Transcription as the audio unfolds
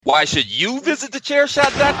Why should you visit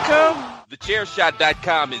thechairshot.com?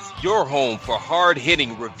 Thechairshot.com is your home for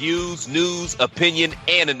hard-hitting reviews, news, opinion,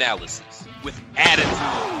 and analysis with attitude.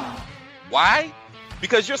 Why?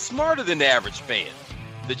 Because you're smarter than the average fan.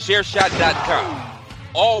 Thechairshot.com.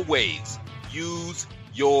 Always use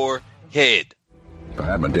your head. If I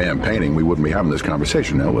had my damn painting, we wouldn't be having this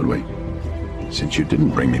conversation now, would we? Since you didn't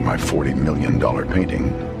bring me my $40 million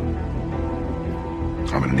painting,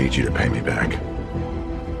 I'm going to need you to pay me back.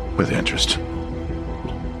 With interest.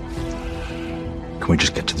 Can we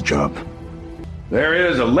just get to the job? There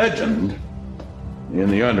is a legend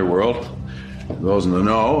in the underworld. Those in the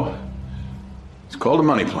know, it's called a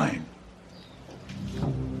money plane.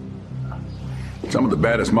 Some of the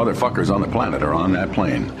baddest motherfuckers on the planet are on that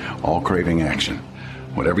plane, all craving action.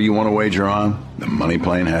 Whatever you want to wager on, the money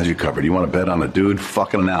plane has you covered. You want to bet on a dude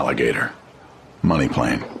fucking an alligator? Money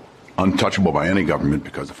plane. Untouchable by any government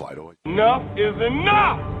because the flight always... Enough is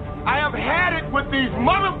enough! I have had it with these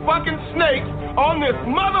motherfucking snakes on this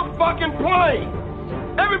motherfucking plane!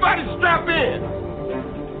 Everybody strap in!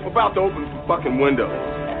 I'm about to open the fucking window.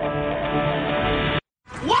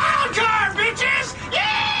 Wild card, bitches!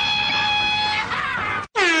 Yeah!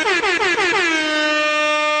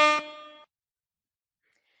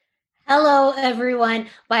 Hello, everyone.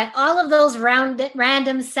 By all of those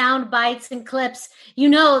random sound bites and clips, you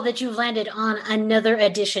know that you've landed on another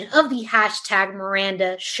edition of the Hashtag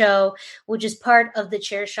Miranda Show, which is part of the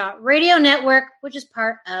Chairshot Radio Network, which is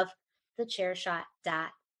part of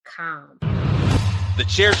thechairshot.com.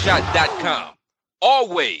 Thechairshot.com.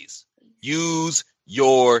 Always use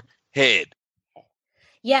your head.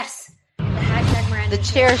 Yes, the Hashtag Miranda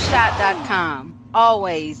Show. Thechairshot.com.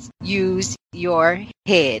 Always use your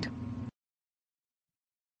head.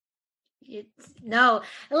 No,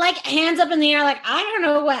 like hands up in the air, like, I don't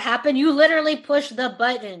know what happened. You literally push the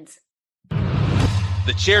buttons.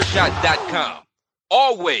 Thechairshot.com.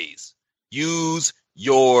 Always use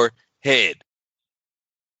your head.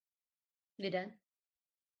 You done?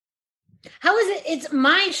 How is it? It's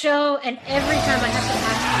my show, and every time I have to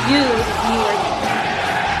ask you if you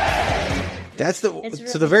are. That's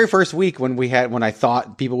so the very first week when I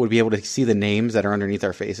thought people would be able to see the names that are underneath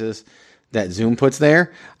our faces that Zoom puts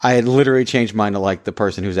there, I had literally changed mine to like the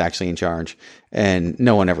person who's actually in charge, and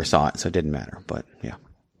no one ever saw it, so it didn't matter. But yeah,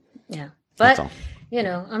 but you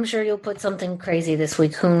know, I'm sure you'll put something crazy this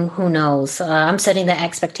week. Who knows? I'm setting the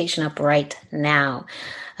expectation up right now.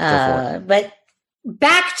 But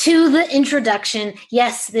back to the introduction.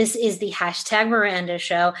 Yes, this is the Hashtag Miranda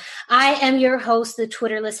Show. I am your host, the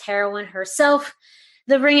Twitterless heroine herself,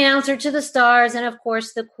 the ring announcer to the stars, and of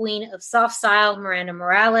course, the queen of soft style, Miranda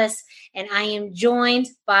Morales. And I am joined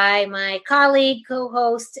by my colleague,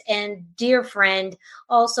 co-host, and dear friend,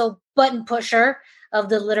 also button pusher of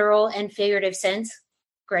the literal and figurative sense,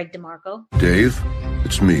 Greg DeMarco. Dave,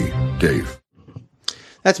 it's me, Dave.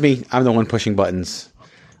 That's me. I'm the one pushing buttons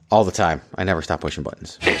all the time. I never stop pushing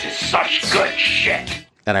buttons. This is such good shit!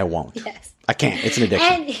 And I won't. Yes. I can't. It's an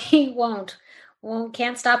addiction. And he won't.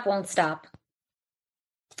 Can't stop, won't stop.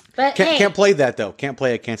 But can't play that though. Can't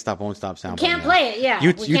play it. Can't stop, won't stop sound. Can't play it. Yeah,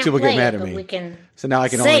 YouTube will get mad at me. We can so now I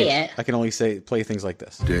can only play things like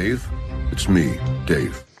this. Dave, it's me,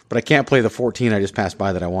 Dave. But I can't play the 14 I just passed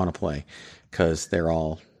by that I want to play because they're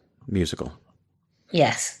all musical.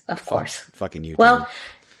 Yes, of course. Fucking YouTube. Well,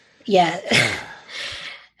 yeah.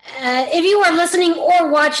 If you are listening or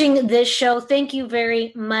watching this show, thank you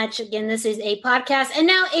very much. Again, this is a podcast and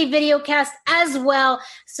now a video cast as well.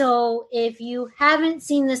 So if you haven't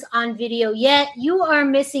seen this on video yet, you are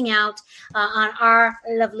missing out on our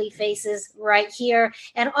lovely faces right here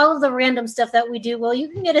and all of the random stuff that we do. Well, you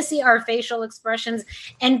can get to see our facial expressions.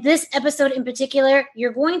 And this episode in particular,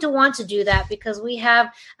 you're going to want to do that because we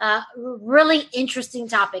have a really interesting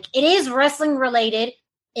topic. It is wrestling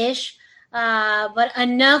related-ish. But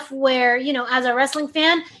enough where, you know, as a wrestling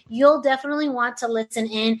fan, you'll definitely want to listen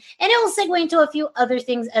in, and it will segue into a few other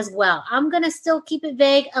things as well. I'm going to still keep it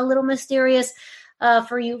vague, a little mysterious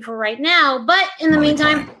for you for right now. But in the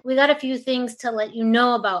meantime, we got a few things to let you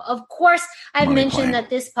know about. Of course, I've mentioned that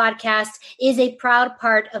this podcast is a proud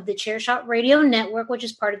part of the Chairshot Radio Network, which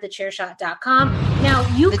is part of thechairshot.com. Now,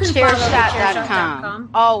 you can follow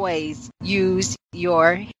thechairshot.com. Always use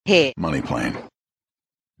your head. Money plane.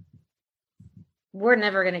 We're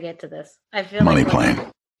never going to get to this. I feel money like plane.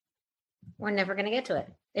 We're never going to get to it.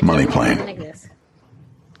 It money plane. Doesn't exist.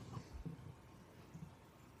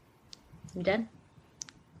 You done?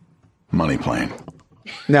 Money plane.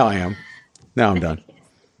 Now I am. Now I'm done.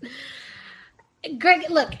 Greg,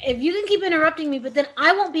 look, if you can keep interrupting me, but then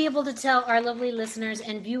I won't be able to tell our lovely listeners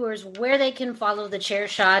and viewers where they can follow the Chair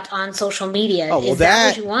Shot on social media. Oh, well, Is that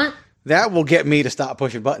what you want? That will get me to stop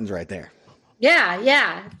pushing buttons right there.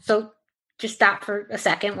 Yeah. So just stop for a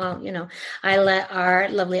second. Well, I let our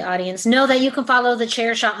lovely audience know that you can follow the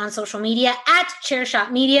Chair Shot on social media at Chair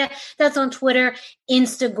Shot Media. That's on Twitter,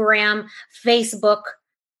 Instagram, Facebook.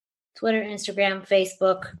 Twitter, Instagram,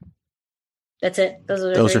 Facebook. That's it. Those are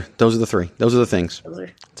the three. Those are the three. Those are the things. Those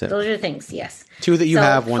are the things. Yes. 2 that you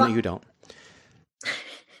have, 1 that you don't.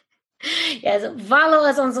 Yes, follow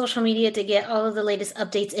us on social media to get all of the latest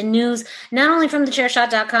updates and news, not only from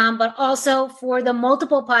thechairshot.com, but also for the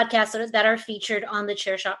multiple podcasts that are featured on the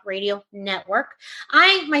Chairshot Radio Network.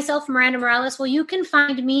 I, myself, Miranda Morales, you can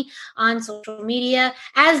find me on social media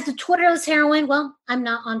as the Twitterless heroine. Well, I'm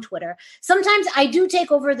not on Twitter. Sometimes I do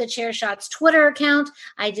take over the Chairshot's Twitter account.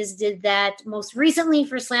 I just did that most recently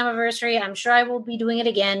for Slammiversary. I'm sure I will be doing it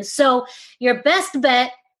again. So your best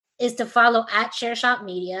bet is to follow at Chairshot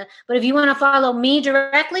Media. But if you want to follow me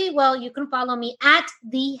directly, well, you can follow me at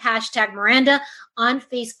the hashtag Miranda on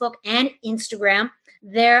Facebook and Instagram.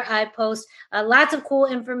 There I post lots of cool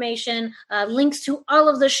information, links to all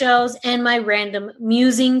of the shows and my random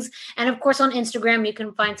musings. And of course, on Instagram, you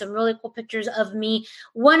can find some really cool pictures of me.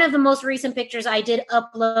 One of the most recent pictures I did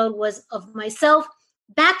upload was of myself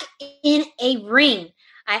back in a ring.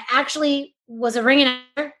 I actually was a ring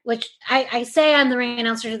announcer, which I say I'm the ring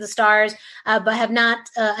announcer to the Stars, but have not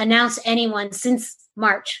announced anyone since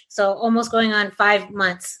March. So almost going on 5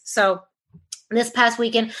 months. So this past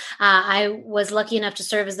weekend, I was lucky enough to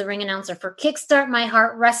serve as the ring announcer for Kickstart My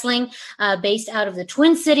Heart Wrestling, based out of the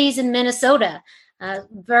Twin Cities in Minnesota.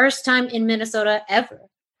 First time in Minnesota ever.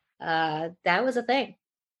 That was a thing.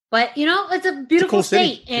 But, it's a beautiful cool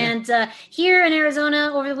state. city. And here in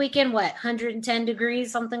Arizona over the weekend, 110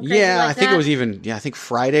 degrees, something crazy Yeah, like I think that? it was even, I think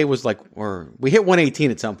Friday was we hit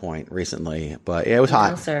 118 at some point recently. But yeah, it was hot.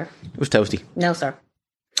 No, sir. It was toasty. No, sir.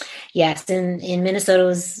 Yes, in Minnesota, it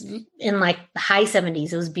was in high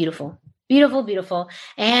 70s. It was beautiful. Beautiful, beautiful.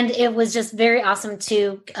 And it was just very awesome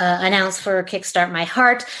to announce for Kickstart My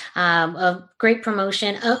Heart, a great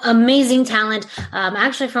promotion, amazing talent,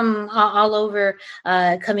 actually from all over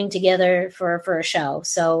coming together for a show.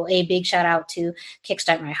 So a big shout out to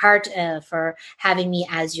Kickstart My Heart for having me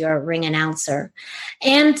as your ring announcer.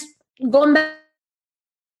 And going back to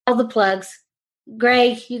all the plugs,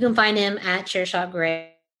 Greg, you can find him at Chairshot Greg.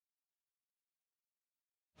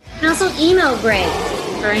 And also email Greg.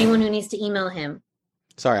 For anyone who needs to email him.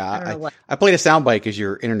 Sorry, I played a soundbite because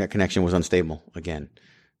your internet connection was unstable again.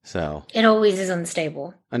 So it always is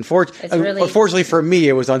unstable. Unfortunately for me,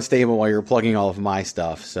 it was unstable while you were plugging all of my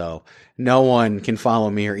stuff. So no one can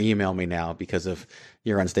follow me or email me now because of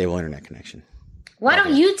your unstable internet connection. Why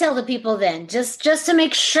don't you tell the people then, just to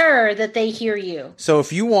make sure that they hear you? So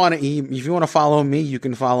if you want to follow me, you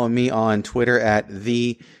can follow me on Twitter at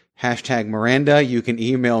the hashtag Miranda. You can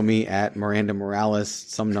email me at Miranda Morales,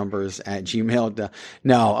 some numbers at Gmail.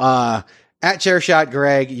 At Chairshot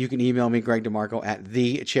Greg. You can email me, Greg DeMarco, at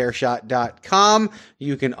thechairshot.com.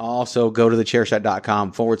 You can also go to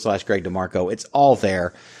thechairshot.com /Greg DeMarco. It's all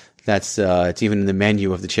there. That's, it's even in the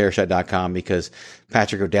menu of thechairshot.com because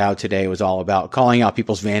Patrick O'Dowd today was all about calling out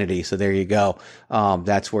people's vanity. So there you go.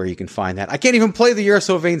 That's where you can find that. I can't even play the You're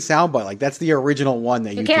So Vain soundbite. That's the original one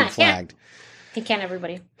that YouTube flagged. He can't,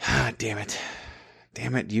 everybody. Damn it,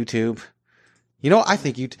 YouTube. I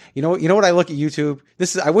think you know what I look at YouTube.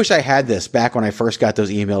 I wish I had this back when I first got those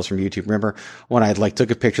emails from YouTube. Remember when I took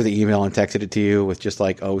a picture of the email and texted it to you with just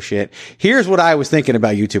oh shit. Here's what I was thinking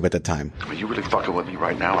about YouTube at the time. Are you really fucking with me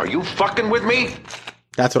right now? Are you fucking with me?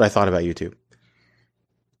 That's what I thought about YouTube.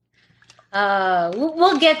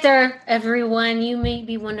 We'll get there, everyone. You may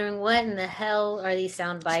be wondering what in the hell are these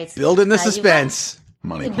sound bites? Building the suspense.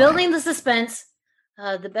 Building the suspense,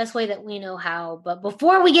 the best way that we know how. But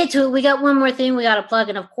before we get to it, we got one more thing we got to plug.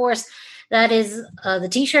 And of course, that is the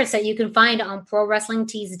t-shirts that you can find on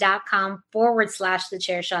prowrestlingtees.com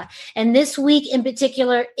 /thechairshot. And this week in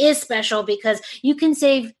particular is special because you can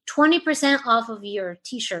save 20% off of your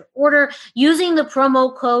t-shirt order using the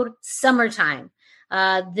promo code summertime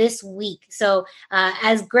this week. So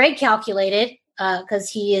as Greg calculated, because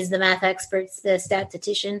he is the math expert, the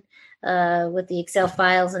statistician, with the Excel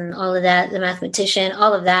files and all of that, the mathematician,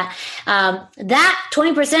 all of that. That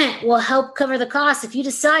 20% will help cover the cost. If you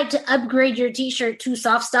decide to upgrade your t-shirt to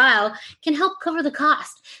soft style, can help cover the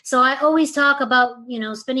cost. So I always talk about,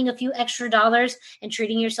 spending a few extra dollars and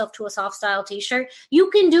treating yourself to a soft style t-shirt. You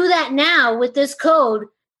can do that now with this code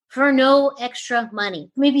for no extra money,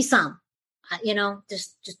 maybe some.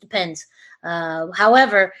 Just depends.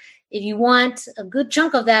 However, if you want a good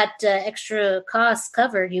chunk of that extra cost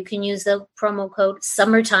covered, you can use the promo code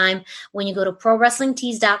summertime when you go to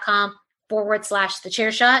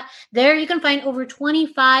prowrestlingtees.com/thechairshot. There you can find over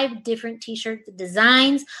 25 different t-shirt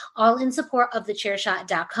designs, all in support of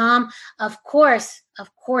thechairshot.com. Of course,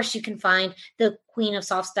 you can find the Queen of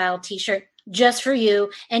Soft Style t-shirt just for you,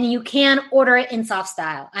 and you can order it in soft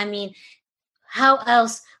style. I mean, how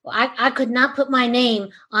else? Well, I could not put my name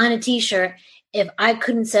on a t-shirt if I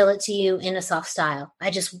couldn't sell it to you in a soft style. I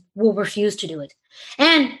just will refuse to do it.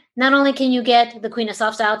 And not only can you get the Queen of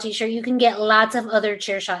Soft Style t-shirt, you can get lots of other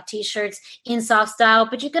Chairshot t-shirts in soft style,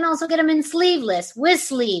 but you can also get them in sleeveless, with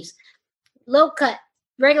sleeves, low cut,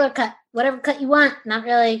 regular cut, whatever cut you want. Not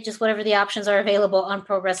really, just whatever the options are available on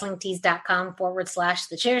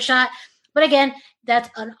prowrestlingtees.com/thechairshot. But again, that's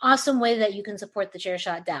an awesome way that you can support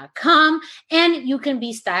thechairshot.com, and you can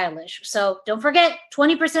be stylish. So don't forget,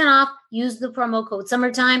 20% off. Use the promo code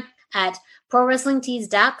summertime at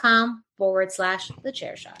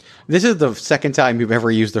prowrestlingtees.com/thechairshot. This is the second time you've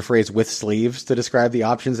ever used the phrase with sleeves to describe the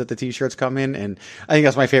options that the t-shirts come in. And I think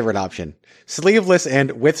that's my favorite option. Sleeveless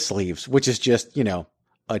and with sleeves, which is just, a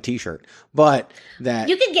t-shirt. But that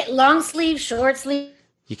you can get long sleeve, short sleeve.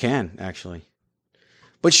 You can actually.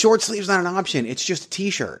 But short sleeve's not an option. It's just a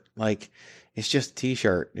t-shirt. It's just a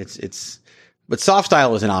t-shirt. But soft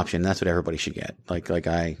style is an option. That's what everybody should get.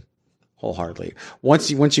 I wholeheartedly.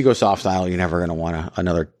 Once you go soft style, you're never going to want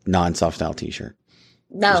another non-soft style t-shirt.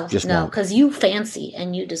 No, because you fancy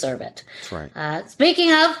and you deserve it. That's right.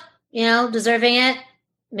 Speaking of, deserving it,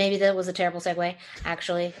 maybe that was a terrible segue,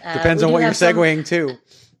 actually. Depends on what you're segueing to.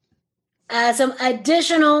 Some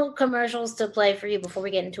additional commercials to play for you before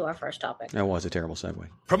we get into our first topic. That was a terrible segue.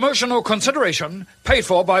 Promotional consideration paid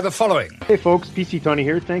for by the following. Hey folks, PC Tony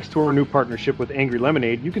here. Thanks to our new partnership with Angry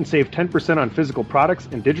Lemonade, you can save 10% on physical products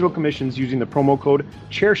and digital commissions using the promo code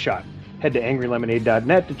ChairShot. Head to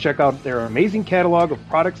angrylemonade.net to check out their amazing catalog of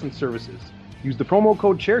products and services. Use the promo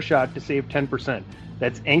code ChairShot to save 10%.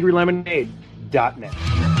 That's angrylemonade.net.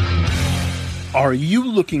 Are you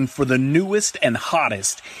looking for the newest and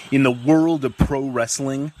hottest in the world of pro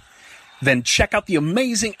wrestling? Then check out the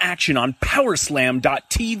amazing action on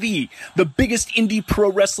Powerslam.tv, the biggest indie pro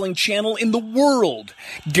wrestling channel in the world.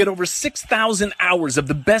 Get over 6,000 hours of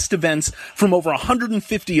the best events from over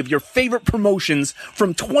 150 of your favorite promotions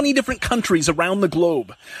from 20 different countries around the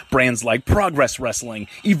globe. Brands like Progress Wrestling,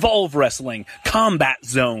 Evolve Wrestling, Combat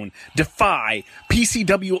Zone, Defy,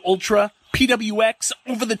 PCW Ultra, PWX,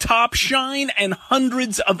 Over the Top, Shine, and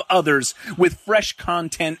hundreds of others with fresh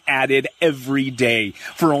content added every day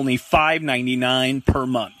for only $5.99 per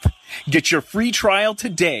month. Get your free trial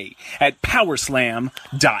today at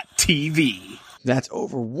Powerslam.tv. That's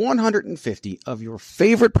over 150 of your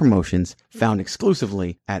favorite promotions found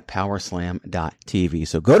exclusively at Powerslam.tv.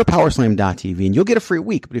 So go to Powerslam.tv and you'll get a free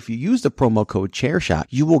week. But if you use the promo code ChairShot,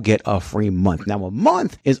 you will get a free month. Now, a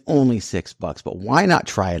month is only $6, but why not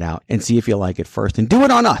try it out and see if you like it first and do it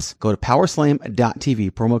on us? Go to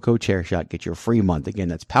Powerslam.tv, promo code ChairShot, get your free month. Again,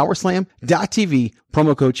 that's Powerslam.tv,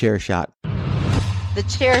 promo code ChairShot.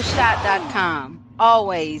 Thechairshot.com.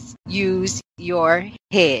 Always use your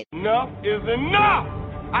head. Enough is enough!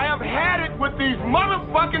 I have had it with these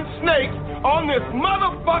motherfucking snakes on this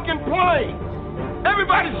motherfucking plane!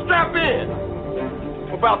 Everybody strap in!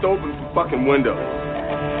 I'm about to open the fucking window.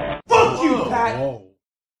 Fuck you, Pat!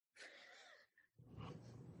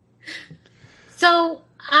 So,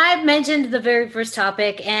 I mentioned the very first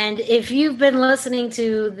topic, and if you've been listening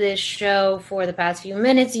to this show for the past few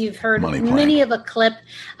minutes, you've heard many of a clip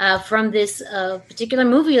from this particular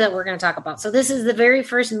movie that we're going to talk about. So this is the very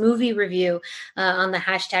first movie review on the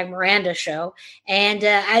hashtag Miranda show. And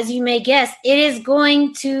as you may guess, it is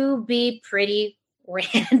going to be pretty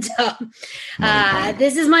random.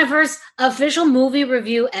 This is my first official movie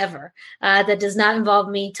review ever that does not involve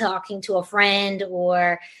me talking to a friend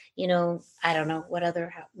or I don't know what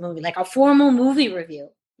other movie, like a formal movie review.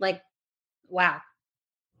 Like, wow.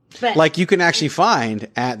 But you can actually find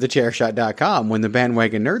at thechairshot.com when the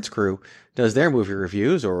Bandwagon Nerds crew does their movie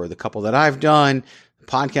reviews, or the couple that I've done,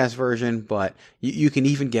 podcast version, but you can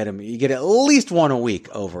even get them. You get at least one a week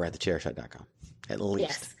over at thechairshot.com. At least.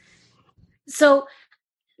 Yes. So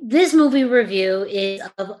this movie review is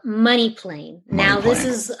of Money Plane. Now, this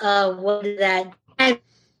is what that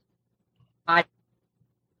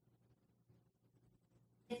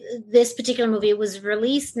this particular movie was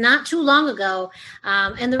released not too long ago.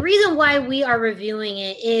 And the reason why we are reviewing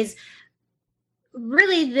it is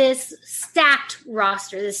really this stacked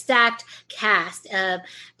roster, this stacked cast,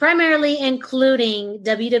 primarily including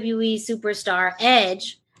WWE superstar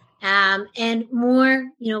Edge and more,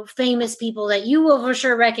 famous people that you will for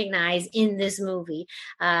sure recognize in this movie.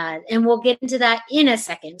 And we'll get into that in a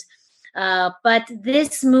second. But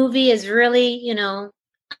this movie is really,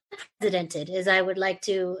 unprecedented, as I would like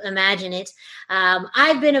to imagine it.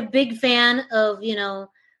 I've been a big fan of,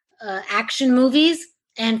 action movies.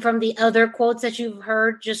 And from the other quotes that you've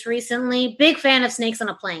heard just recently, big fan of Snakes on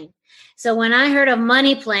a Plane. So when I heard of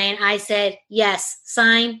Money Plane, I said, yes,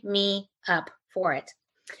 sign me up for it.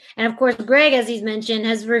 And of course, Greg, as he's mentioned,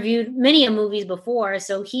 has reviewed many movies before.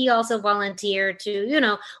 So he also volunteered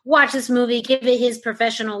to, watch this movie, give it his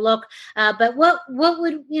professional look. But what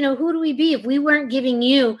would, who do we be if we weren't giving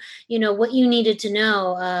you, what you needed to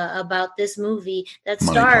know about this movie that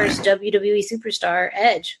stars WWE superstar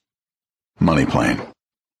Edge? Money Plane.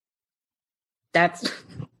 That's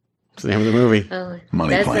the name of the movie.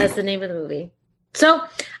 Money Plane. That's the name of the movie. So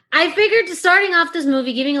I figured starting off this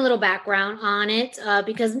movie, giving a little background on it,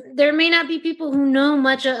 because there may not be people who know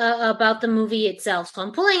much about the movie itself. So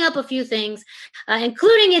I'm pulling up a few things,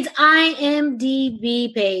 including its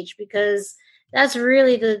IMDb page, because that's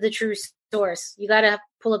really the true source. You got to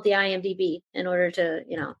pull up the IMDb in order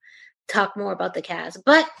to, talk more about the cast.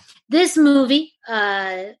 But this movie,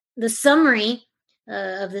 the summary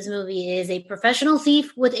of this movie is a professional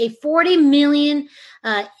thief with $40 million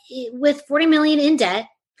in debt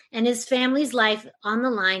and his family's life on the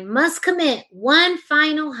line must commit one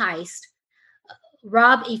final heist,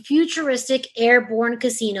 rob a futuristic airborne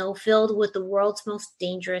casino filled with the world's most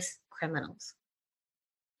dangerous criminals.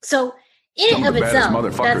 So in and of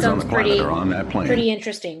itself, that sounds pretty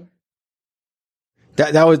interesting.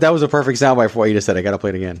 That was a perfect soundbite for what you just said. I got to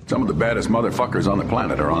play it again. Some of the baddest motherfuckers on the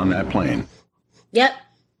planet are on that plane. Yep.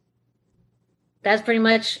 That's pretty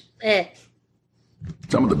much it.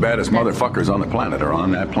 Some of the baddest motherfuckers on the planet are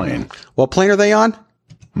on that plane. What plane are they on?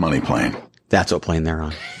 Money Plane. That's what plane they're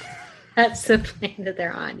on. That's the plane that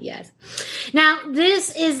they're on, yes. Now,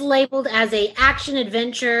 this is labeled as a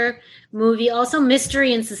action-adventure movie, also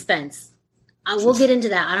mystery and suspense. We'll get into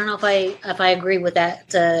that. I don't know if I agree with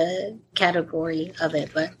that category of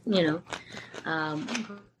it, but,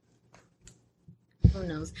 who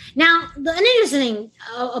knows? Now, an interesting thing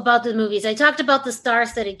about the movies, I talked about the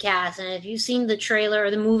star-studded cast, and if you've seen the trailer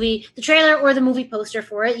or the movie poster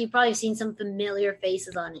for it, you've probably seen some familiar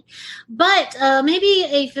faces on it. But maybe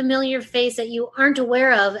a familiar face that you aren't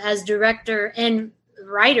aware of as director and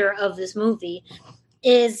writer of this movie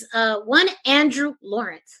is one Andrew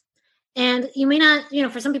Lawrence. And you may not,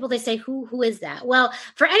 for some people they say, who is that? Well,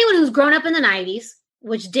 for anyone who's grown up in the 90s,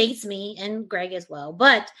 which dates me and Greg as well,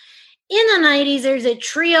 but in the 90s, there's a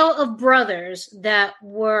trio of brothers that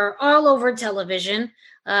were all over television,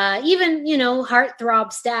 even,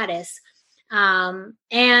 heartthrob status.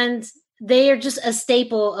 And they are just a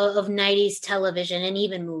staple of 90s television and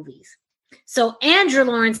even movies. So Andrew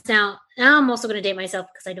Lawrence, now I'm also going to date myself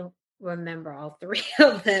because I don't remember all three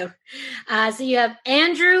of them. So you have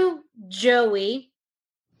Andrew, Joey.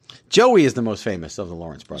 Joey is the most famous of the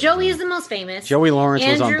Lawrence brothers. Joey is the most famous. Joey Lawrence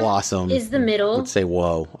Andrew was on Blossom. Is the middle. Would say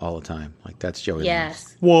whoa all the time. Like that's Joey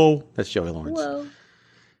Lawrence. Whoa. That's Joey Lawrence. Whoa.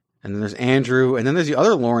 And then there's Andrew. And then there's the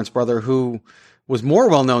other Lawrence brother who was more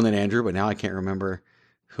well known than Andrew, but now I can't remember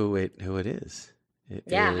who it is.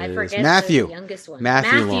 I forget Matthew. The youngest one.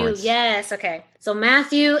 Matthew Lawrence. Yes. Okay. So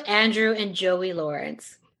Matthew, Andrew, and Joey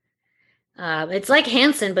Lawrence. It's like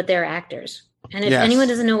Hanson, but they're actors. And if anyone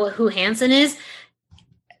doesn't know who Hanson is,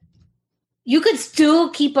 you could still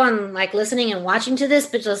keep on listening and watching to this,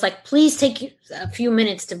 but just please take a few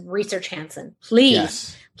minutes to research Hanson.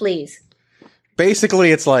 Please.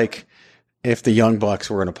 Basically, it's like if the Young Bucks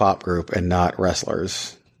were in a pop group and not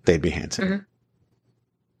wrestlers, they'd be Hanson.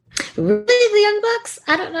 Mm-hmm. Really, the Young Bucks?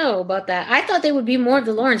 I don't know about that. I thought they would be more of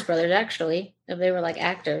the Lawrence brothers, actually, if they were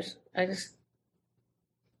actors.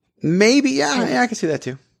 Maybe, I can see that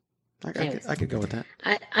too. I could go with that.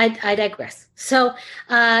 I digress. So,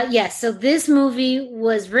 so this movie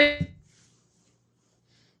was written.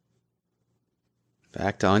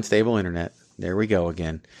 Back to unstable internet. There we go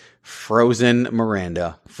again. Frozen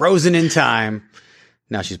Miranda. Frozen in time.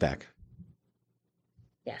 Now she's back.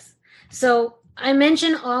 Yes. So I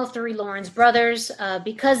mentioned all three Lawrence brothers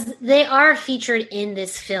because they are featured in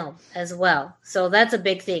this film as well. So that's a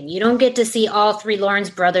big thing. You don't get to see all three Lawrence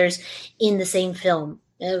brothers in the same film.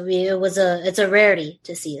 It's a rarity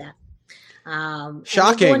to see that.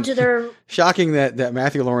 Shocking that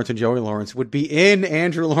Matthew Lawrence and Joey Lawrence would be in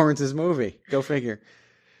Andrew Lawrence's movie. Go figure.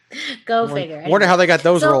 Figure. Wonder how they got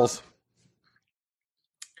those roles.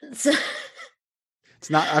 It's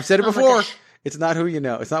not. I've said it before. It's not who you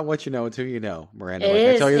know. It's not what you know. It's who you know, Miranda.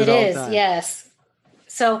 I tell you this all the time. Yes.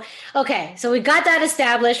 So, okay. So we got that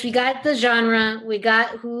established. We got the genre. We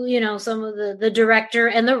got some of the director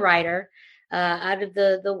and the writer out of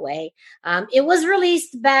the way. It was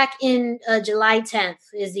released back in July 10th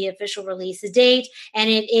is the official release date, and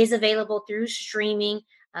it is available through streaming.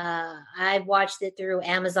 I watched it through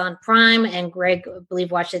Amazon Prime, and Greg, I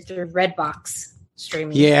believe, watched it through Redbox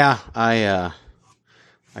streaming. Yeah, I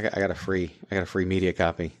got a free media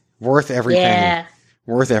copy. Worth every penny.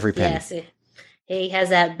 Worth every penny. Yes, he has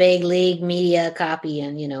that big league media copy,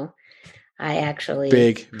 and I actually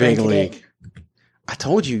big league. It. I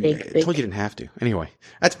told you, you didn't have to. Anyway,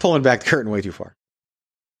 that's pulling back the curtain way too far.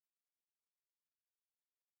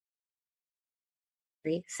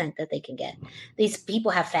 Cent that they can get. These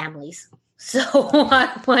people have families, so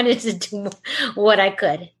I wanted to do what I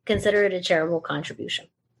could. Consider it a charitable contribution.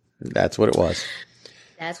 That's what it was.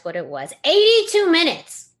 That's what it was. 82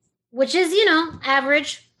 minutes, which is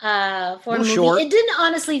average for a movie. Short. It didn't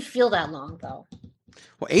honestly feel that long though.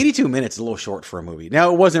 Well, 82 minutes is a little short for a movie.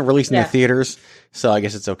 Now, it wasn't released in the theaters, so I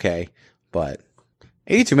guess it's okay. But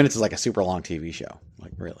 82 minutes is like a super long TV show.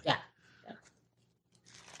 Like, really. Yeah.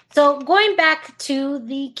 So going back to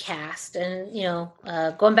the cast and,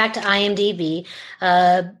 going back to IMDb,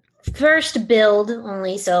 first build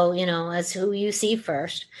only. So, as who you see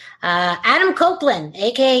first. Adam Copeland,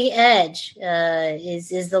 a.k.a. Edge,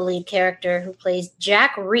 is the lead character who plays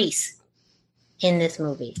Jack Reese in this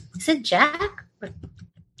movie. Is it Jack?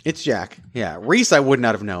 It's Jack. Yeah. Reese I would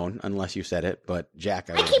not have known unless you said it, but Jack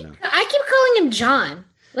I would have known. I keep calling him John.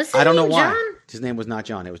 What's his name? I don't know why. John? His name was not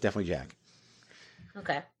John. It was definitely Jack.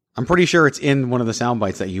 Okay. I'm pretty sure it's in one of the sound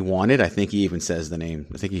bites that you wanted. I think he even says the name.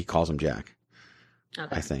 I think he calls him Jack.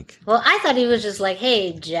 Okay. I think. Well, I thought he was just like,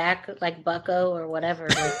 hey, Jack, like Bucko or whatever.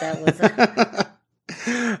 Like that was.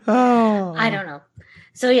 Oh. I don't know.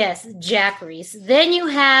 So, yes, Jack Reese. Then you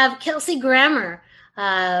have Kelsey Grammer.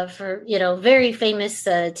 For very famous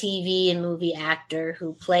TV and movie actor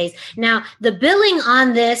who plays. Now, the billing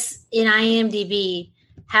on this in IMDb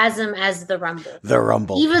has him as the Rumble. The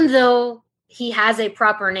Rumble. Even though he has a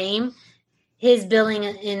proper name, his billing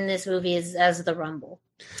in this movie is as the Rumble.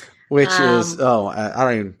 Which is, I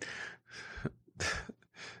don't even...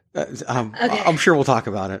 okay. I'm sure we'll talk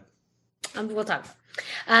about it. We'll talk.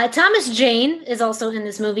 Thomas Jane is also in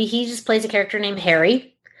this movie. He just plays a character named Harry.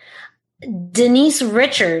 Denise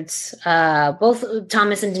Richards, both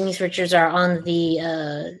Thomas and Denise Richards are on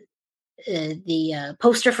the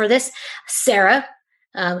poster for this. Sarah,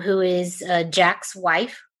 who is Jack's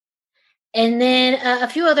wife. And then a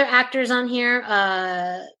few other actors on here.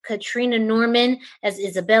 Katrina Norman as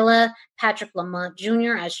Isabella, Patrick Lamont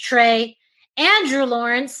Jr. as Trey, Andrew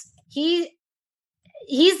Lawrence. He's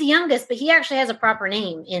the youngest, but he actually has a proper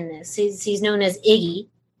name in this. He's known as Iggy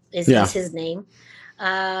is his name.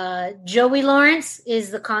 Joey Lawrence is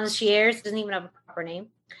the concierge, doesn't even have a proper name.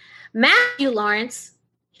 Matthew Lawrence,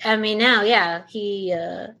 I mean, now, he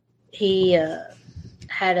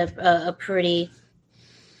had a pretty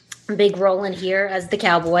big role in here as the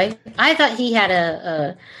cowboy. I thought he had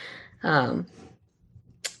a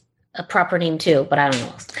proper name too, but I don't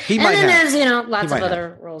know. There's lots of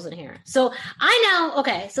other roles in here. So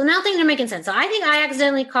so now things are making sense. So I think I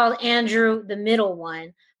accidentally called Andrew the middle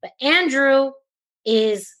one, but Andrew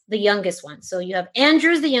is the youngest one. So you have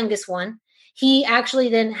Andrew's the youngest one. He actually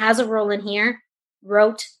then has a role in here,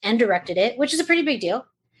 wrote and directed it, which is a pretty big deal.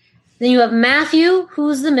 Then you have Matthew,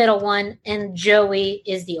 who's the middle one, and Joey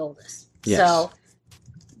is the oldest. Yes. So,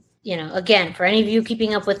 again, for any of you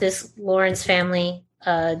keeping up with this Lawrence family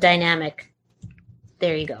dynamic,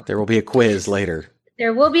 there you go. There will be a quiz later.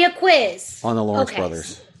 There will be a quiz. On the Lawrence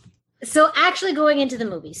brothers. So actually going into the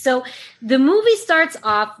movie. So the movie starts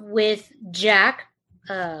off with Jack.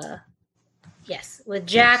 With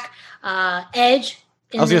Jack, Edge.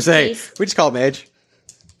 I was going to say, we just call him Edge.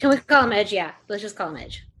 Can we call him Edge? Yeah, let's just call him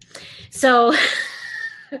Edge. So,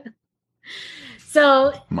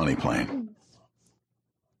 money plane.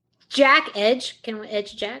 Jack, Edge. Can we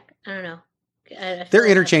Edge Jack? I don't know. They're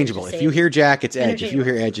interchangeable. If you hear Jack, it's Edge. If you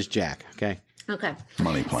hear Edge, it's Jack. Okay.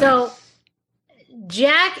 Money plane. So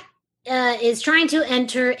Jack is trying to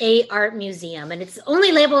enter a art museum, and it's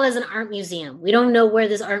only labeled as an art museum. We don't know where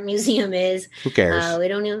this art museum is. Who cares? We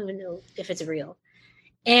don't even know if it's real.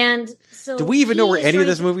 And so, do we even know where any of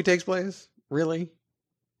this movie takes place? Really?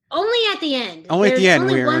 Only at the end. At the end.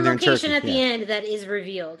 Only one location at the end that is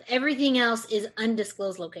revealed. Everything else is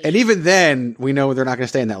undisclosed location. And even then, we know they're not going to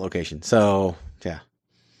stay in that location. So, yeah.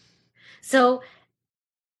 So,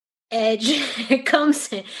 Edge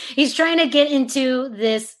comes in. He's trying to get into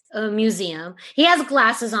this museum. He has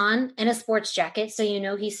glasses on and a sports jacket, so you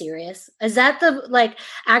know he's serious. Is that the like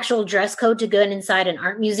actual dress code to go inside an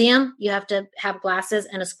art museum? You have to have glasses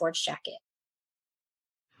and a sports jacket.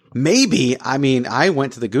 Maybe. I mean, I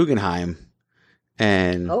went to the Guggenheim,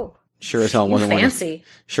 and sure as hell wasn't fancy.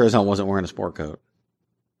 Sure as hell wasn't wearing a sport coat.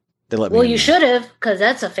 They let me. Well, you should have, because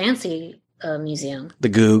that's a fancy museum. The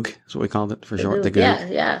Goog is what we called it for short. The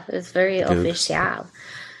Goog. Yeah, it's very official.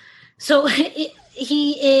 So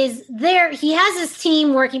he is there. He has his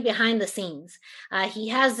team working behind the scenes. He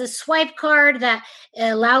has this swipe card that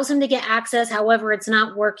allows him to get access. However, it's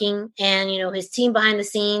not working, and his team behind the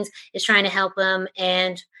scenes is trying to help him.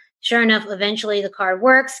 And sure enough, eventually the card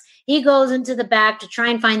works. He goes into the back to try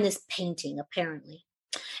and find this painting, apparently,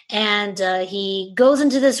 and he goes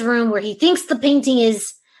into this room where he thinks the painting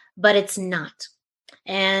is, but it's not.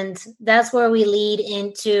 And that's where we lead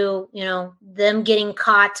into, them getting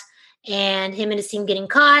caught and him and his team getting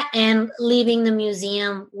caught and leaving the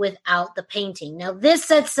museum without the painting. Now, this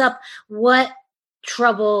sets up what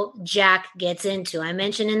trouble Jack gets into. I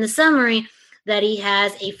mentioned in the summary that he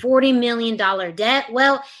has a $40 million debt.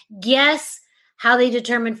 Well, guess how they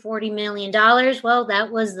determined $40 million? Well,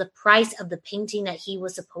 that was the price of the painting that he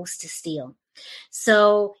was supposed to steal.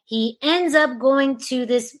 So he ends up going to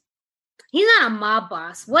this. He's not a mob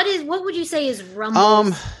boss. What would you say is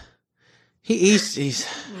Rumble's he's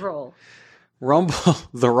role?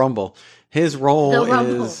 The Rumble. His role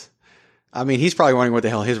is, I mean, he's probably wondering what the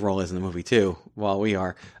hell his role is in the movie too, while we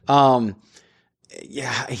are.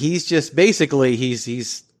 Yeah, he's just basically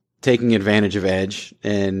he's taking advantage of Edge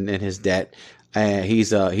and his debt.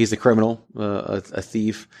 He's a criminal, a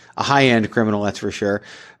thief, a high-end criminal, that's for sure.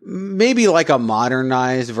 Maybe like a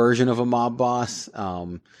modernized version of a mob boss.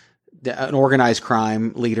 An organized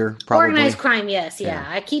crime leader, probably. Organized crime, yes, yeah.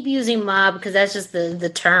 I keep using mob because that's just the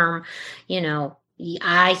term,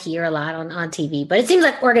 I hear a lot on TV. But it seems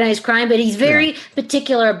like organized crime, but he's very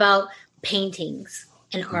particular about paintings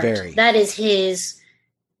and art. That is his,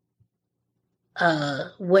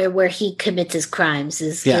 where he commits his crimes,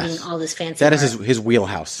 is getting all this fancy art. That is his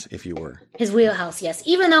wheelhouse, if you were. His wheelhouse, yes.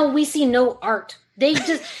 Even though we see no art. They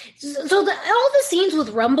just all the scenes with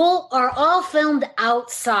Rumble are all filmed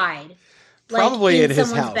outside, probably like in his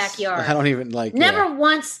someone's house. Backyard. I don't even like. Never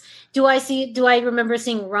once do I remember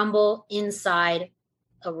seeing Rumble inside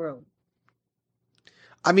a room.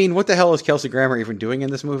 I mean, what the hell is Kelsey Grammer even doing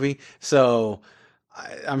in this movie? So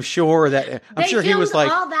I'm sure he was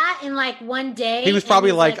like all that in like one day. He was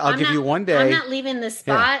probably like, I'll give you one day. I'm not leaving this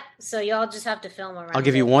spot, so y'all just have to film around. I'll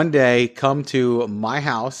give you one day. Come to my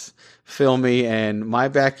house, film me in my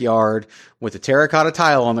backyard with a terracotta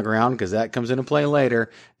tile on the ground, because that comes into play later.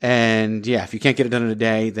 And yeah, if you can't get it done in a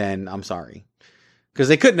day, then I'm sorry, because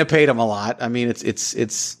they couldn't have paid him a lot. I mean,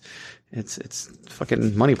 it's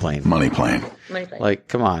fucking money plane. Money plane. Like,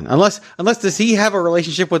 come on. Unless does he have a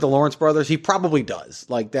relationship with the Lawrence brothers? He probably does.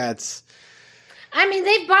 Like, that's. I mean,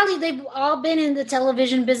 they've all been in the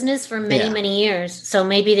television business for many years, so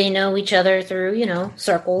maybe they know each other through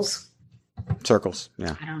circles. Circles,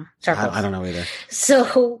 yeah. I don't know either.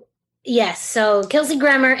 So yes, so Kelsey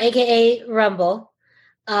Grammer, aka Rumble,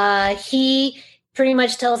 he pretty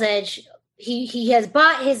much tells Edge he has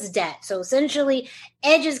bought his debt. So essentially,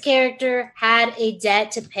 Edge's character had a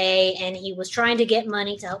debt to pay, and he was trying to get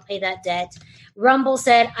money to help pay that debt. Rumble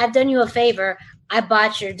said, "I've done you a favor. I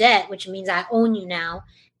bought your debt, which means I own you now.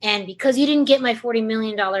 And because you didn't get my $40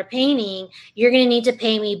 million painting, you're going to need to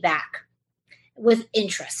pay me back with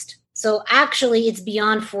interest." So actually, it's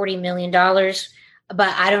beyond $40 million, but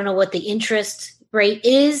I don't know what the interest rate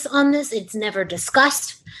is on this. It's never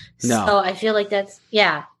discussed. No. So I feel like that's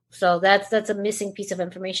a missing piece of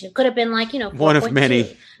information. It could have been like, one of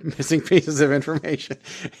many missing pieces of information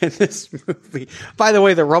in this movie. By the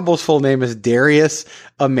way, the Rumble's full name is Darius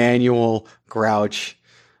Emmanuel Grouch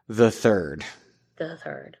the Third. The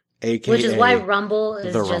Third. AKA which is why Rumble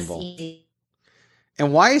is the just Rumble. easy.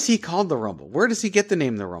 And why is he called the Rumble? Where does he get the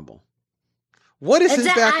name the Rumble? What is his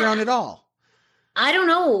background at all? I don't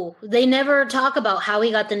know. They never talk about how he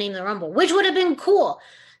got the name the Rumble, which would have been cool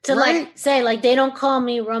to say they don't call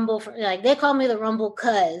me Rumble for, they call me the Rumble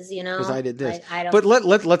because I did this. I don't. But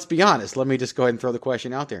let's be honest. Let me just go ahead and throw the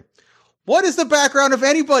question out there. What is the background of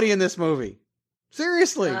anybody in this movie?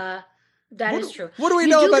 Seriously, that is true. What do we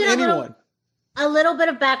know about anyone? A little bit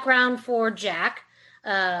of background for Jack.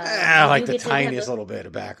 Like the tiniest little bit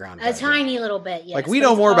of background. A tiny little bit, yes. Like we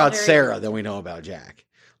know more about Sarah than we know about Jack.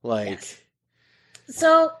 Like, yes.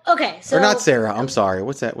 So or not Sarah. I'm sorry.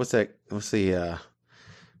 What's that? What's the?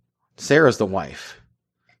 Sarah's the wife.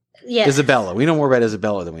 Yes. Isabella. We know more about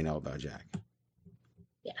Isabella than we know about Jack.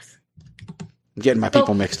 Yes. I'm getting my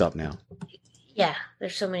people mixed up now. Yeah,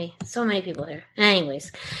 there's so many people here.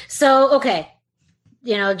 Anyways, so okay.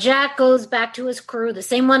 Jack goes back to his crew, the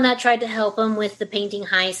same one that tried to help him with the painting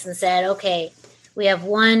heist, and said, okay, we have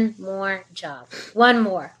one more job. One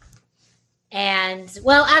more. And,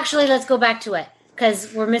 well, actually, let's go back to it,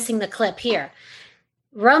 because we're missing the clip here.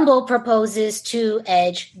 Rumble proposes to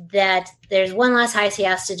Edge that there's one last heist he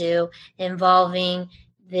has to do involving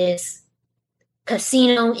this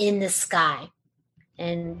casino in the sky.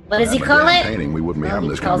 And what does he call it? Painting, we wouldn't be having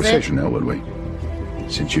this conversation now, would we?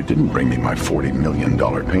 Since you didn't bring me my $40 million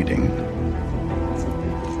painting,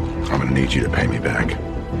 I'm going to need you to pay me back.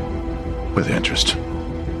 With interest.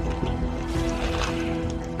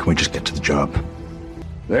 Can we just get to the job?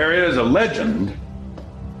 There is a legend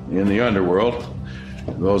in the underworld.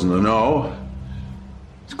 Those in the know,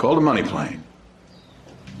 it's called a money plane.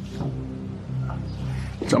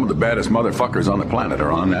 Some of the baddest motherfuckers on the planet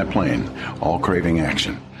are on that plane, all craving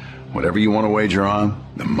action. Whatever you want to wager on,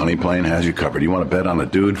 the money plane has you covered. You want to bet on a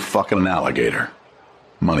dude fucking an alligator?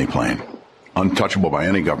 Money plane. Untouchable by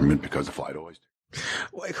any government because the flight always...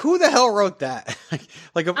 Who the hell wrote that?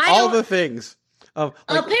 Like of all the things.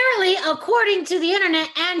 Apparently, according to the internet,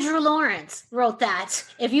 Andrew Lawrence wrote that.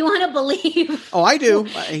 If you want to believe. Oh, I do.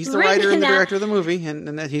 He's the writer and the director of the movie,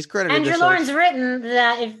 and that he's credited. Andrew Lawrence written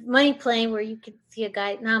that if Money Plane, where you could see a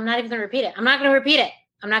guy. No, I'm not even going to repeat it. I'm not going to repeat it.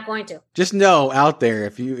 I'm not going to. Just know out there,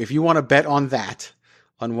 if you want to bet on that,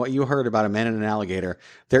 on what you heard about a man and an alligator,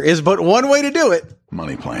 there is but one way to do it.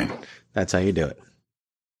 Money plane. That's how you do it.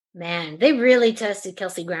 Man, they really tested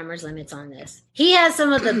Kelsey Grammer's limits on this. He has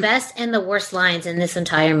some of the best and the worst lines in this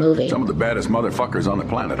entire movie. Some of the baddest motherfuckers on the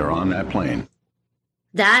planet are on that plane.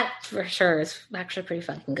 That, for sure, is actually pretty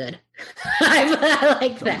fucking good. I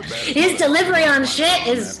like that. His delivery on shit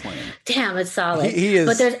is, damn, it's solid. He is.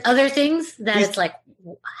 But there's other things that it's like,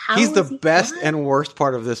 how he's the he best and worst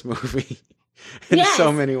part of this movie in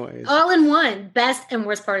so many ways. All in one, best and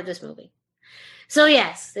worst part of this movie. So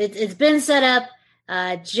yes, it's been set up.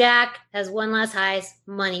 Jack has one last heist,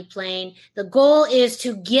 money plane. The goal is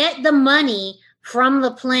to get the money from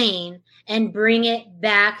the plane and bring it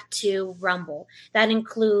back to Rumble. That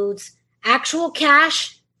includes actual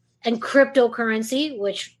cash and cryptocurrency,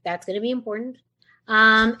 which that's going to be important.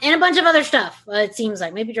 And a bunch of other stuff. It seems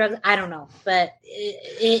like maybe drugs. I don't know, but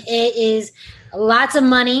it is lots of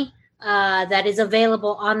money that is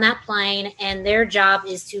available on that plane, and their job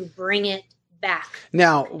is to bring it back.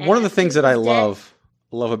 Now, one of the things that I love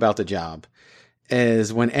about the job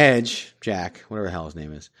is when Edge, Jack, whatever the hell his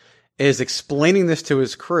name is explaining this to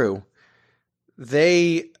his crew.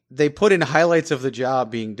 They put in highlights of the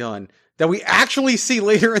job being done that we actually see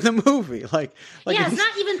later in the movie. Like yeah, it's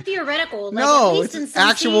not even theoretical. Like, no, at least it's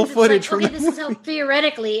actual footage from the movie. This is how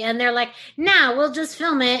theoretically, and they're like, nah, we'll just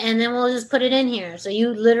film it and then we'll just put it in here. So you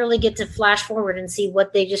literally get to flash forward and see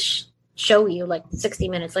what they just show you like 60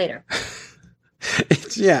 minutes later.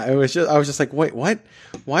 I was just like, wait, what?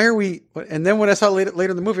 Why are we? What? And then when I saw later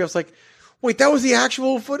in the movie, I was like, wait, that was the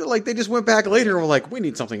actual footage. Like they just went back later and were like, we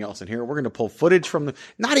need something else in here. We're going to pull footage from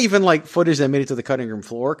not even like footage that made it to the cutting room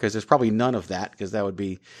floor, because there's probably none of that, because that would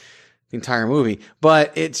be the entire movie.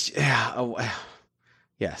 But it's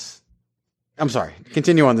yes. I'm sorry.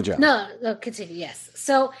 Continue on the job. No, continue. Yes.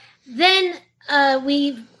 So then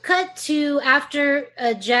we cut to after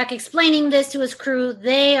Jack explaining this to his crew.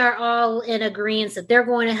 They are all in agreement that they're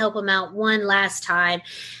going to help him out one last time.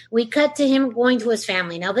 We cut to him going to his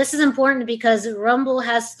family. Now, this is important because Rumble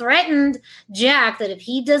has threatened Jack that if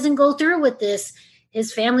he doesn't go through with this,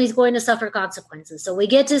 his family is going to suffer consequences. So we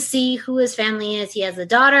get to see who his family is. He has a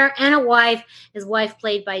daughter and a wife. His wife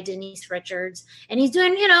played by Denise Richards. And he's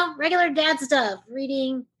doing, regular dad stuff,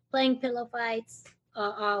 reading, playing pillow fights,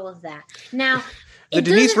 all of that. Now, the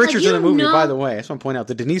Denise Richards in the movie, by the way, I just want to point out,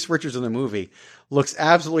 the Denise Richards in the movie looks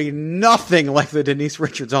absolutely nothing like the Denise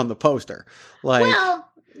Richards on the poster. Well,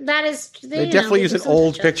 that is... They definitely use an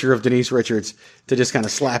old picture of Denise Richards to just kind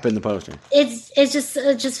of slap in the poster. It's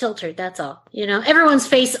just filtered, that's all. Everyone's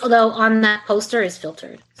face, though, on that poster is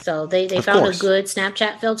filtered. So they found a good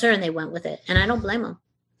Snapchat filter and they went with it. And I don't blame them.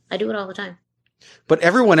 I do it all the time. But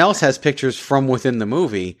everyone else has pictures from within the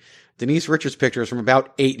movie. Denise Richards' picture is from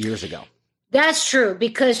about 8 years ago. That's true,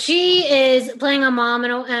 because she is playing a mom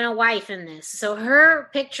and a wife in this. So her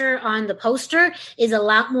picture on the poster is a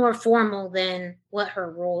lot more formal than what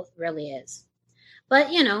her role really is.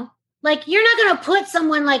 But, you're not going to put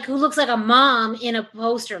someone who looks like a mom in a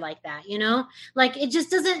poster like that, Like, it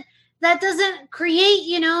just doesn't that doesn't create,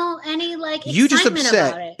 any like You just excitement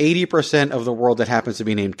about upset it. 80% of the world that happens to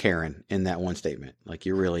be named Karen in that one statement. Like,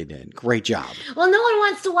 you really did. Great job. Well, no one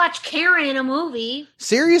wants to watch Karen in a movie.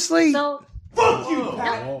 Seriously? So Fuck you,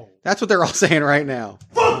 Pat. That's what they're all saying right now.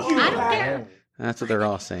 Fuck you, I don't Pat. care. That's what they're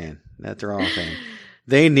all saying.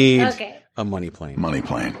 They need Okay. a money plane. Money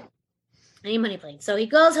plane. Any money plane. So he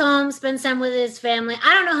goes home, spends time with his family.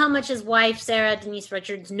 I don't know how much his wife, Sarah Denise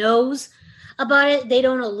Richards, knows about it. They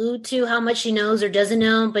don't allude to how much she knows or doesn't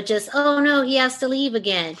know, but just, oh no, he has to leave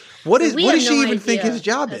again. What So we does have she no even think idea. his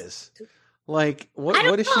job is? Like, I what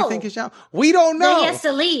don't does she know. think his job? We don't That know. he has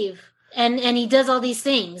to leave and he does all these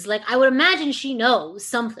things. Like, I would imagine she knows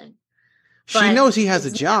something. She but knows he has a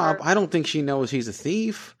it's job. never- I don't think she knows he's a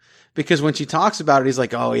thief, because when she talks about it, he's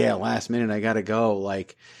like, oh yeah, last minute, I gotta go.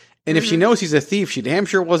 Like, and if she knows he's a thief, she damn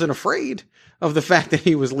sure wasn't afraid of the fact that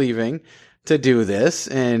he was leaving to do this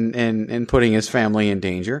and putting his family in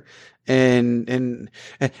danger. And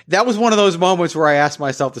that was one of those moments where I asked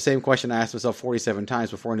myself the same question I asked myself 47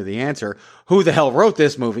 times before I knew the answer. Who the hell wrote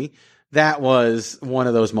this movie? That was one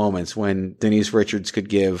of those moments when Denise Richards could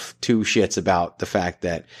give two shits about the fact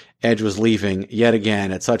that Edge was leaving yet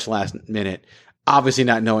again at such last minute, obviously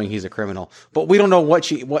not knowing he's a criminal, but we don't know what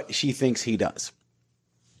she thinks he does.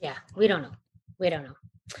 Yeah, we don't know.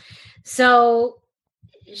 So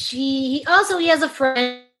he has a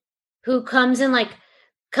friend who comes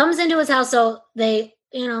into his house. So they,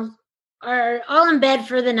 are all in bed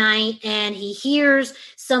for the night, and he hears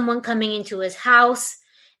someone coming into his house,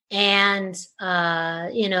 and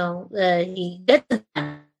he gets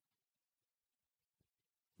them.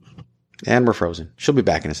 And we're frozen. She'll be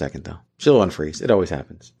back in a second, though. She'll unfreeze. It always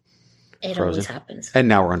happens. It Frozen. always happens. And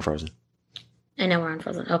now we're unfrozen. And now we're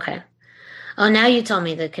unfrozen. Okay. Oh, now you tell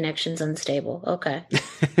me the connection's unstable. Okay.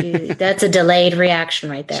 That's a delayed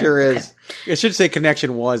reaction right there. Sure is. Okay. It should say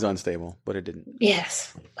connection was unstable, but it didn't.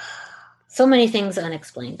 Yes. So many things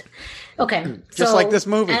unexplained. Okay. Just like this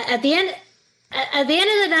movie. At the end of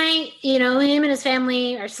the night, him and his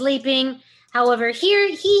family are sleeping. However,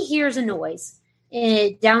 he hears a noise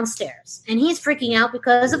downstairs, and he's freaking out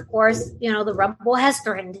because, of course, the Rumble has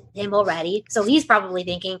threatened him already. So he's probably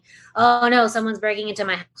thinking, oh no, someone's breaking into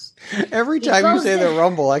my house. Every time you say the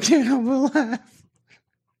Rumble, I can't help but laugh.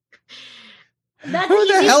 That's Who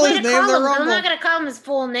the the hell easiest way is to named call the him. I'm Rumble? not going to call him his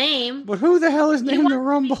full name. But who the hell is named the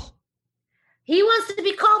Rumble? He wants to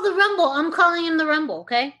be called the Rumble. I'm calling him the Rumble,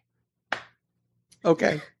 okay?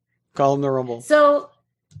 Okay. Call him the Rumble. So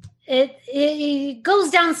he goes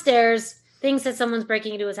downstairs, thinks that someone's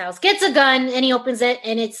breaking into his house, gets a gun, and he opens it,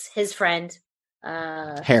 and it's his friend.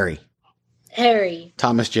 Harry.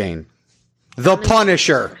 Thomas Jane. The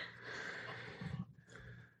Punisher.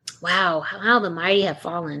 Wow, how the mighty have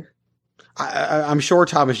fallen. I'm sure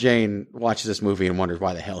Thomas Jane watches this movie and wonders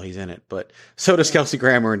why the hell he's in it, but so does Kelsey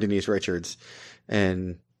Grammer and Denise Richards,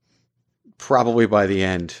 and probably by the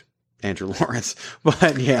end, Andrew Lawrence.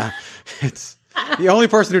 But yeah, it's the only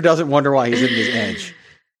person who doesn't wonder why he's in this Edge.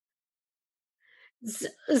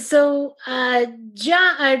 So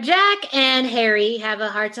Jack and Harry have a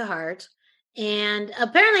heart-to-heart, and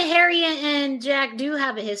apparently Harry and Jack do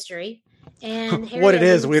have a history. And Harry what it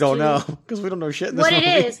is, we alludes don't to- know, because we don't know shit in this what movie.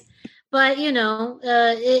 it is. But,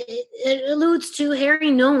 it alludes to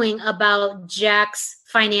Harry knowing about Jack's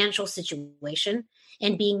financial situation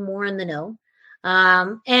and being more in the know.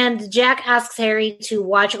 And Jack asks Harry to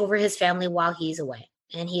watch over his family while he's away,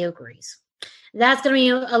 and he agrees. That's going to be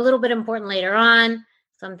a little bit important later on,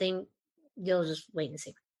 something you'll just wait and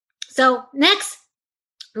see. So next,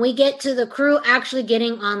 we get to the crew actually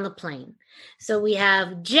getting on the plane. So we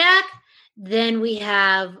have Jack, then we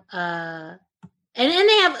have... And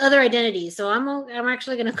they have other identities. So I'm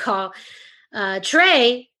actually going to call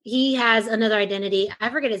Trey. He has another identity. I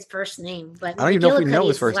forget his first name, but I don't even know if we know McGillicuddy's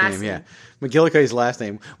his first last name. Yeah, McGillicuddy's last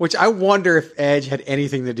name, which I wonder if Edge had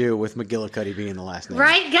anything to do with McGillicuddy being the last name.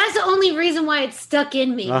 Right? That's the only reason why it stuck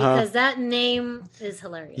in me, Uh-huh. because that name is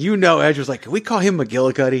hilarious. Edge was like, can we call him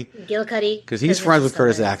McGillicuddy? McGillicuddy. Because he's friends with it's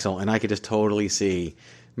Curtis hilarious. Axel, and I could just totally see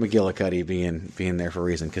McGillicuddy being there for a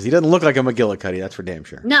reason. Because he doesn't look like a McGillicuddy, that's for damn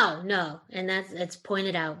sure. No, and that's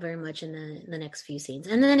pointed out very much in the next few scenes.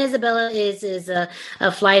 And then Isabella is a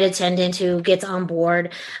flight attendant who gets on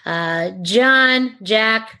board. John,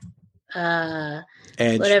 Jack, Edge.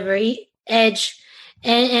 Edge,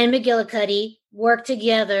 and McGillicuddy work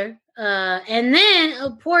together, and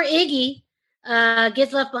then poor Iggy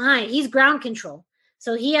gets left behind. He's ground control.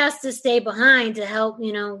 So he has to stay behind to help,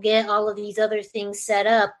 get all of these other things set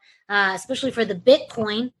up, especially for the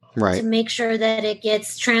Bitcoin. to make sure that it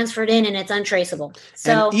gets transferred in and it's untraceable.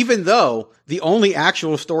 So and even though the only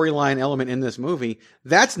actual storyline element in this movie,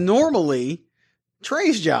 that's normally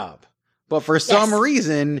Trey's job. But for some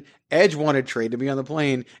reason, Edge wanted Trey to be on the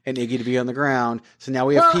plane and Iggy to be on the ground. So now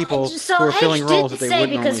we have people who are filling roles that they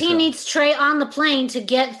wouldn't because he fill. needs Trey on the plane to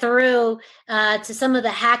get through to some of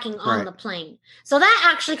the hacking on the plane. So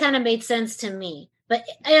that actually kind of made sense to me. But,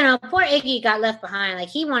 poor Iggy got left behind. Like,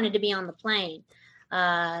 he wanted to be on the plane.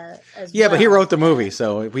 But he wrote the movie,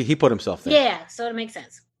 so he put himself there. Yeah, so it makes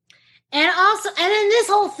sense. And then this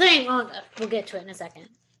whole thing, we'll get to it in a second,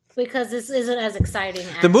 because this isn't as exciting.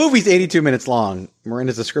 The movie's 82 minutes long.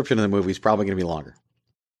 Miranda's description of the movie is probably going to be longer.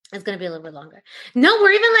 It's going to be a little bit longer. No,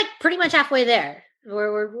 we're even like pretty much halfway there.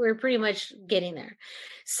 We're pretty much getting there.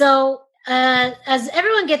 So as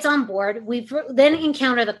everyone gets on board, we then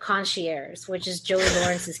encounter the concierge, which is Joey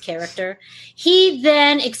Lawrence's character. He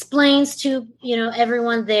then explains to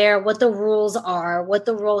everyone there what the rules are, what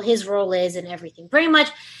his role is, and everything. Pretty much,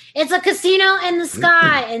 it's a casino in the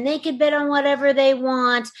sky, and they can bet on whatever they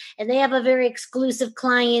want, and they have a very exclusive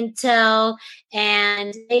clientele,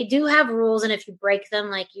 and they do have rules, and if you break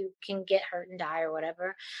them, like, you can get hurt and die or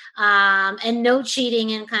whatever, and no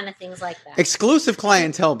cheating and kind of things like that. Exclusive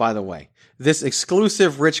clientele, by the way. This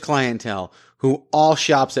exclusive rich clientele who all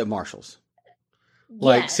shops at Marshall's.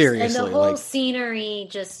 Like, seriously. And the whole scenery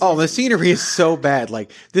just... Oh, the scenery is so bad.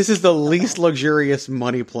 Like, this is the least luxurious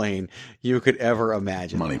money plane you could ever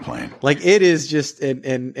imagine. Money plane. Like, it is just...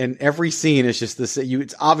 And every scene is just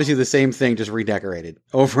it's obviously the same thing, just redecorated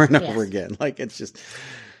over and over again. Like, it's just...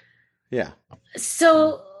 Yeah.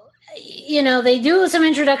 So... they do some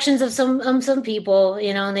introductions of some people,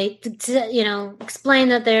 and they, explain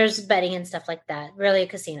that there's betting and stuff like that. Really a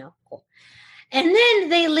casino. Cool. And then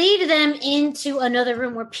they lead them into another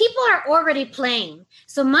room where people are already playing.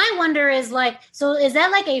 So my wonder is is that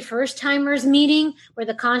like a first timers meeting where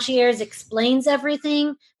the concierge explains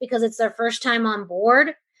everything because it's their first time on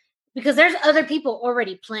board? Because there's other people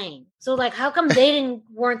already playing. So, how come they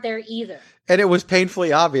weren't there either? And it was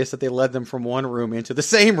painfully obvious that they led them from one room into the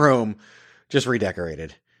same room, just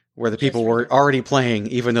redecorated, where the people were already playing,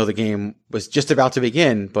 even though the game was just about to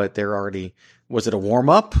begin, but they're already... Was it a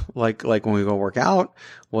warm-up, like when we go work out?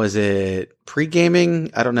 Was it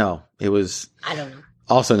pre-gaming? I don't know. I don't know.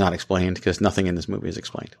 Also not explained, because nothing in this movie is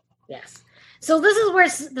explained. Yes. So this is where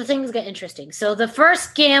the things get interesting. So the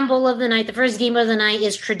first game of the night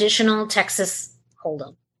is traditional Texas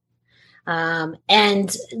Hold'em.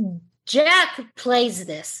 And Jack plays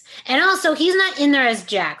this. And also, he's not in there as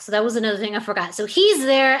Jack. So that was another thing I forgot. So he's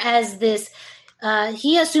there as this,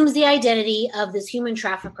 he assumes the identity of this human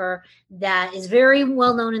trafficker that is very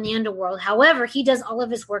well known in the underworld. However, he does all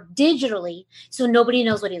of his work digitally, so nobody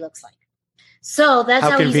knows what he looks like. So that's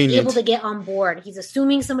how he's able to get on board. He's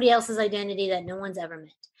assuming somebody else's identity that no one's ever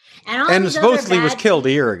met. And supposedly was killed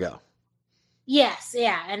a year ago. Yes,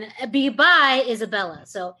 yeah. And by Isabella.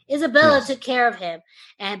 So Isabella took care of him,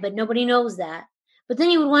 but nobody knows that. But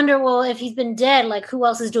then you would wonder, well, if he's been dead, who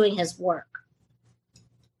else is doing his work?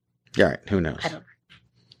 Yeah, right. Who knows? I don't know.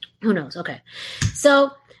 Who knows? Okay.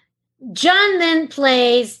 So John then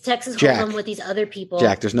plays Texas Hold'em with these other people.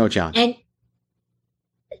 Jack, there's no John. And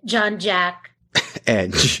John, Jack.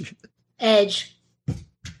 Edge.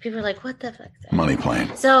 People are like, what the fuck? Money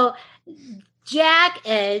plane. So Jack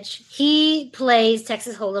Edge, he plays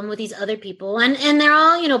Texas Hold'em with these other people, and they're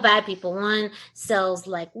all, bad people. One sells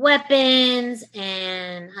weapons,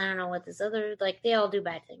 and I don't know what this other, they all do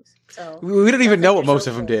bad things. So we don't even know what most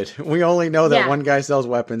of them did. We only know that one guy sells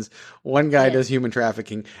weapons, one guy does human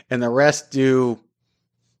trafficking, and the rest do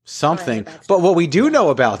something. But what we do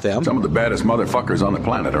know about them, some of the baddest motherfuckers on the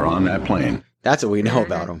planet are on that plane. That's what we know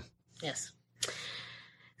about them. Yes.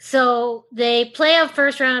 So they play a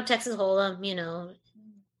first round of Texas Hold'em,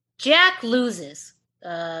 Jack loses,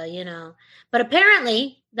 but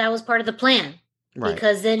apparently that was part of the plan. Right.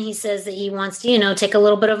 Because then he says that he wants to, take a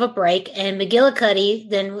little bit of a break, and McGillicuddy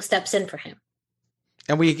then steps in for him.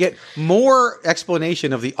 And we get more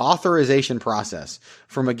explanation of the authorization process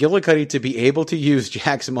for McGillicuddy to be able to use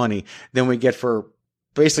Jack's money than we get for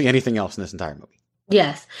basically anything else in this entire movie.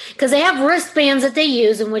 Yes, because they have wristbands that they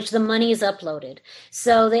use in which the money is uploaded.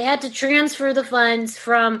 So they had to transfer the funds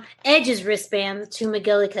from Edge's wristband to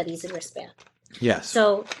McGillicuddy's wristband. Yes.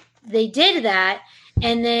 So they did that,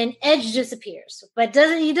 and then Edge disappears. But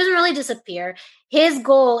he doesn't really disappear. His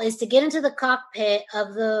goal is to get into the cockpit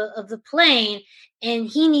of the plane, and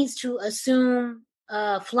he needs to assume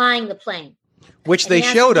flying the plane. Which they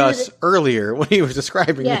showed us earlier when he was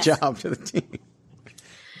describing the job to the team.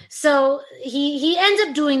 So he ends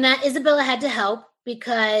up doing that. Isabella had to help,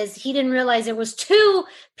 because he didn't realize there was 2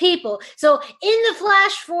 people. So in the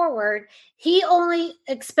flash forward, he only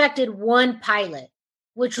expected 1 pilot,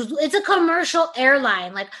 which was, it's a commercial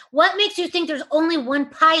airline. Like, what makes you think there's only 1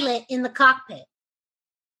 pilot in the cockpit?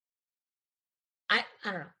 I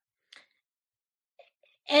don't know.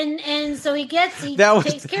 And so he takes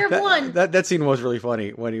care of 1. That scene was really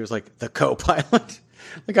funny when he was like, the co-pilot.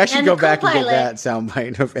 Like, I should go back and get that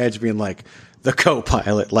soundbite of Edge being like, the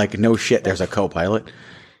co-pilot. Like, no shit, there's a co-pilot.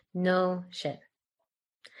 No shit.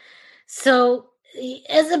 So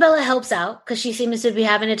Isabella helps out because she seems to be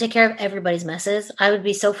having to take care of everybody's messes. I would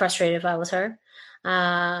be so frustrated if I was her.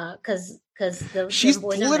 Because she's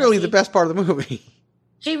literally the best part of the movie.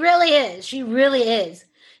 She really is. She really is.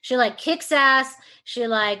 She like kicks ass. She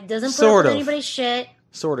like doesn't put up with anybody's shit.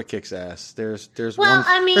 Sort of kicks ass. There's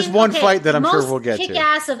one fight that I'm sure we'll get to. Kick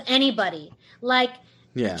ass of anybody. Like,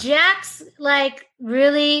 yeah. Jack's like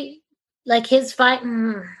really like his fight.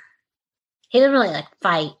 He didn't really like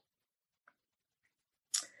fight.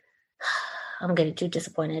 I'm getting too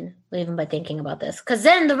disappointed even by thinking about this. Because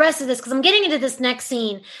then the rest of this, because I'm getting into this next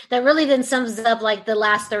scene that really then sums up like the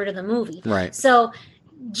last third of the movie. Right. So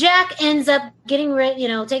Jack ends up getting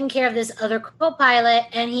taking care of this other co-pilot,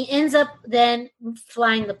 and he ends up then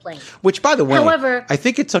flying the plane. Which, by the way, however, I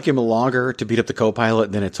think it took him longer to beat up the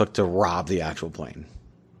co-pilot than it took to rob the actual plane.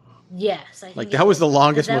 Yes. I think that was the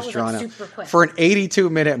longest, most drawn out. Super quick. For an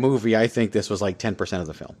 82-minute movie, I think this was like 10% of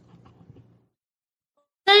the film.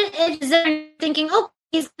 Then they're thinking, oh,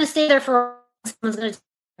 he's going to stay there for someone's going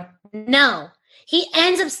to. No. He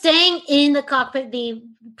ends up staying in the cockpit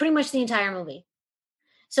pretty much the entire movie.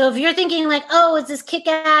 So if you're thinking like, oh, it's this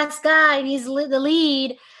kick-ass guy and he's the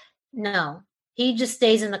lead, no, he just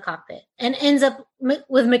stays in the cockpit and ends up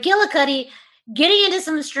with McGillicuddy getting into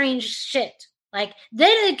some strange shit. Like,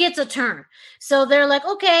 then it gets a turn. So they're like,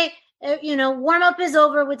 okay, warm-up is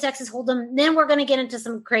over with Texas Hold'em. Then we're going to get into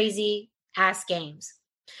some crazy-ass games.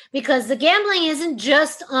 Because the gambling isn't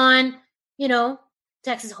just on,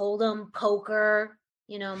 Texas Hold'em, poker,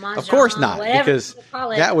 Mahjong, of course not, because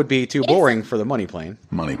that would be too boring for the money plane.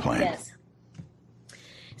 Money plane. Yes.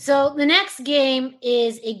 So the next game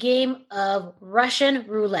is a game of Russian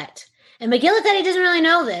roulette. And McGillicuddy doesn't really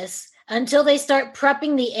know this until they start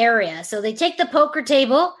prepping the area. So they take the poker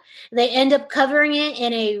table, they end up covering it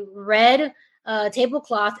in a red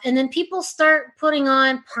tablecloth, and then people start putting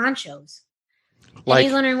on ponchos. And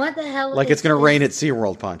he's wondering, what the hell like it's going to rain at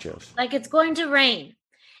SeaWorld ponchos. Like it's going to rain.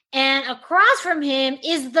 And across from him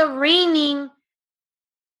is the reigning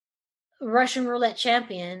Russian roulette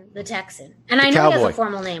champion, the Texan. And I know he has a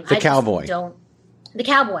formal name. The Cowboy. The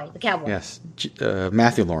Cowboy. Yes.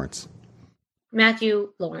 Matthew Lawrence.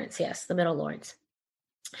 Matthew Lawrence, yes. The middle Lawrence.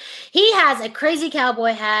 He has a crazy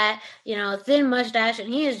cowboy hat, thin mustache,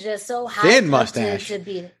 and he is just so high. Thin mustache. To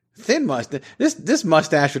be Thin mustache. This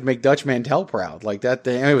mustache would make Dutch Mantel proud. Like that.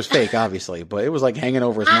 It was fake, obviously, but it was like hanging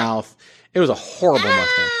over his mouth. It was a horrible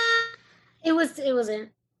mustache. It wasn't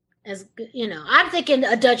as good. I'm thinking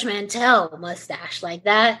a Dutch Mantel mustache like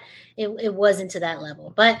that. It wasn't to that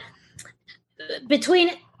level. But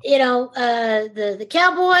between the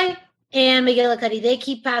Cowboy and McGillicuddy, they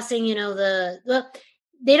keep passing.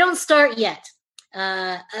 They don't start yet.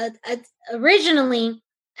 Originally,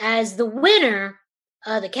 as the winner.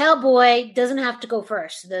 The Cowboy doesn't have to go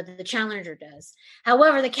first. The challenger does.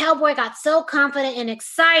 However, the Cowboy got so confident and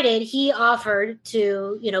excited, he offered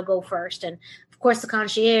to, go first. And of course, the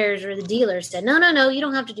concierge or the dealer said, no, you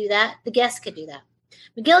don't have to do that. The guests could do that.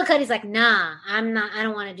 McGillicuddy's like, nah, I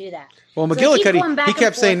don't want to do that. Well, McGillicuddy, he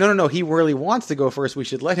kept saying, no, he really wants to go first. We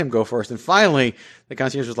should let him go first. And finally, the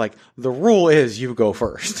concierge was like, the rule is you go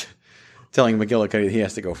first, telling McGillicuddy he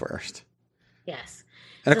has to go first. Yes.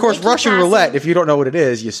 And, of course, Russian roulette, if you don't know what it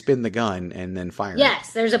is, you spin the gun and then fire it.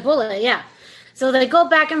 Yes, there's a bullet, yeah. So they go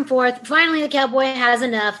back and forth. Finally, the Cowboy has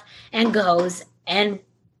enough and goes, and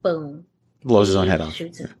boom. Blows his own head off.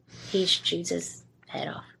 He shoots his head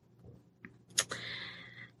off.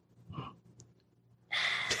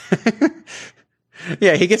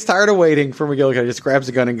 Yeah, he gets tired of waiting for McGillicuddy, just grabs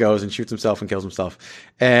the gun and goes and shoots himself and kills himself.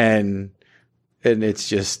 And it's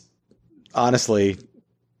just, honestly,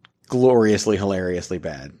 gloriously, hilariously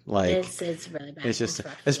bad. Like it's really bad. It's just,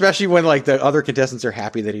 especially when like the other contestants are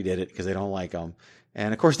happy that he did it because they don't like him.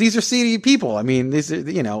 And of course, these are seedy people. I mean, these are,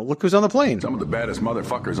 look who's on the plane. Some of the baddest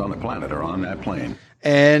motherfuckers on the planet are on that plane.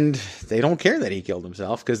 And they don't care that he killed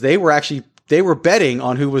himself because they were betting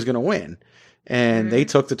on who was going to win. And they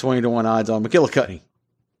took the 20-1 odds on McGillicuddy.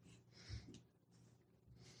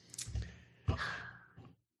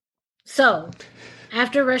 So,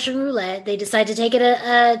 after Russian roulette, they decide to take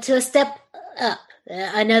it to a step up,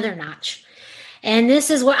 another notch. And this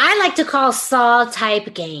is what I like to call Saw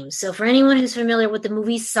type games. So for anyone who's familiar with the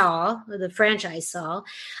movie Saw, or the franchise Saw,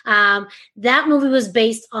 that movie was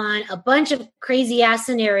based on a bunch of crazy ass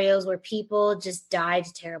scenarios where people just died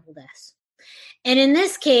terrible deaths. And in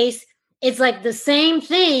this case, it's like the same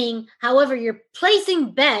thing. However, you're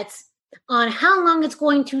placing bets on how long it's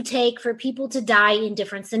going to take for people to die in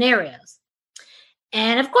different scenarios.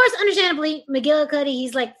 And of course, understandably, McGillicuddy,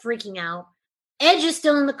 he's like freaking out. Edge is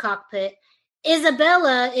still in the cockpit.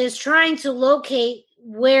 Isabella is trying to locate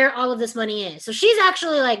where all of this money is. So she's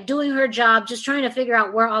actually like doing her job, just trying to figure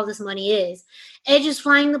out where all this money is. Edge is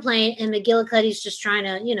flying the plane, and McGillicuddy's just trying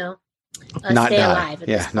to, not stay die.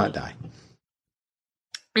 alive. Not die.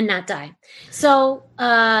 And not die. So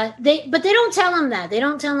they don't tell him that. They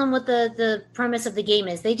don't tell him what the premise of the game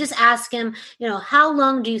is. They just ask him, how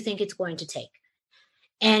long do you think it's going to take?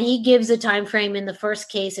 And he gives a time frame. In the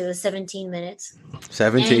first case, it was 17 minutes.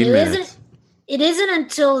 17 minutes. It isn't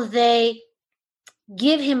until they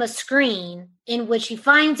give him a screen in which he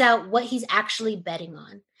finds out what he's actually betting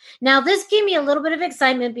on. Now, this gave me a little bit of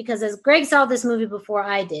excitement because as Greg saw this movie before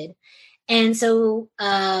I did, and so,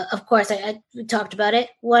 of course, I talked about it.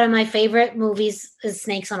 One of my favorite movies is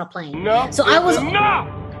Snakes on a Plane. No, so enough!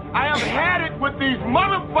 I have had it with these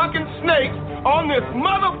motherfucking snakes on this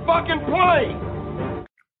motherfucking plane.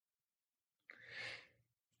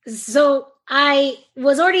 So I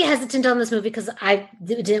was already hesitant on this movie because I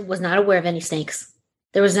was not aware of any snakes.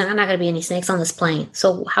 There was not going to be any snakes on this plane.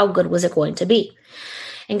 So how good was it going to be?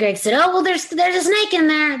 And Greg said, "Oh, well, there's a snake in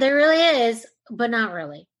there. There really is, but not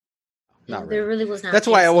really. Not There really. really was not." That's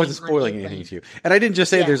why I wasn't spoiling anything to you. And I didn't just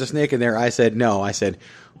say there's a snake in there. I said, no. I said,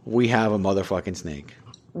 we have a motherfucking snake.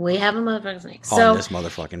 We have a motherfucking snake. On this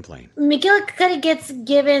motherfucking plane. McGillicuddy gets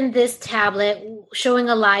given this tablet showing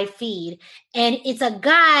a live feed, and it's a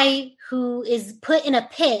guy who is put in a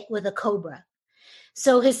pit with a cobra.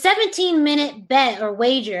 So his 17-minute bet or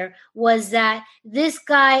wager was that this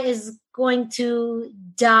guy is going to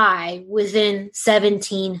die within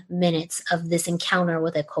 17 minutes of this encounter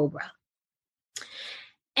with a cobra.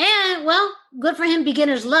 And, well, good for him,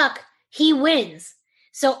 beginner's luck. He wins.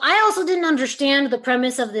 So I also didn't understand the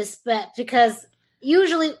premise of this bet because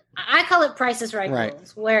usually I call it Price is Right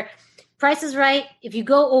rules, where Price is Right, if you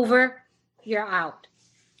go over, you're out.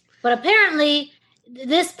 But apparently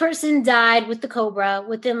this person died with the cobra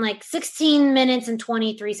within like 16 minutes and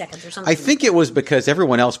 23 seconds or something. I think it was because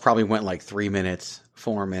everyone else probably went like 3 minutes,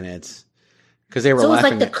 4 minutes. Because they were so it was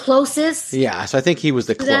laughing like the closest? Yeah, so I think he was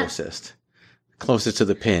the closest. Closest to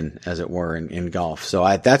the pin, as it were, in golf.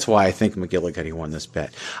 So that's why I think McGillicuddy won this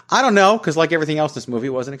bet. I don't know, because like everything else in this movie,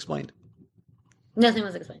 it wasn't explained. Nothing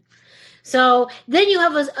was explained. So then you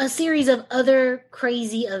have a series of other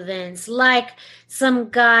crazy events, like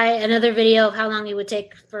another video of how long it would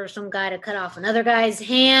take for some guy to cut off another guy's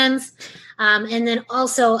hands, and then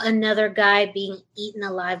also another guy being eaten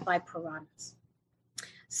alive by piranhas.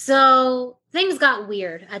 So things got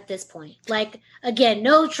weird at this point. Like, again,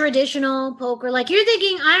 no traditional poker. Like, you're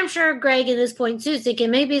thinking, I'm sure Greg at this point, too, is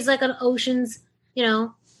thinking maybe it's like an Ocean's,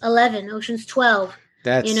 11, Ocean's 12.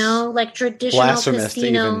 That's like traditional blasphemous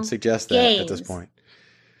casino to even suggest that games. at this point.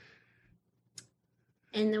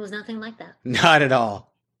 And there was nothing like that. Not at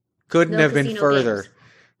all. Couldn't have been further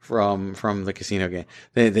games. from the casino game.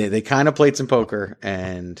 They kind of played some poker,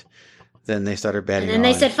 and then they started betting. And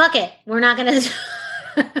then they said, "Fuck it, we're not gonna."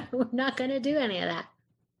 We're not going to do any of that.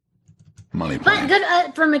 Money play. But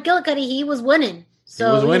good for McGillicuddy, he was winning.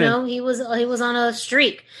 So, he was on a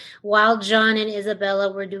streak while John and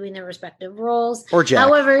Isabella were doing their respective roles. Or Jack.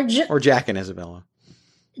 However, or Jack and Isabella.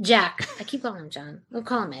 Jack. I keep calling him John. We'll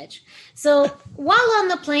call him Edge. So while on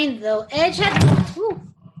the plane, though, Edge had...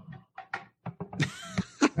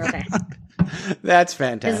 Okay. That's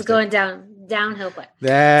fantastic. This is going downhill quick.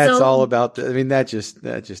 That's all about that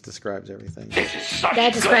just describes everything.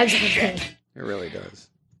 That describes everything. It really does.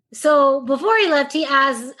 So before he left, he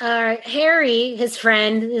asked Harry, his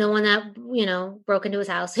friend, the one that broke into his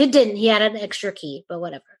house. He didn't. He had an extra key, but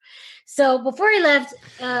whatever. So before he left,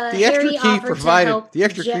 the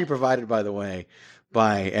extra key provided, by the way,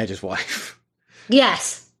 by Edge's wife.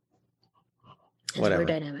 Yes. Whatever.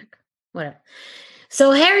 Dynamic. Whatever.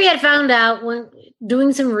 So Harry had found out when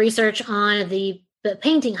doing some research on the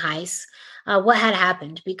painting heist, what had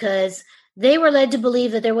happened, because they were led to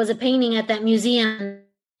believe that there was a painting at that museum.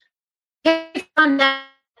 Harry found out,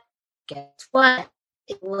 guess what?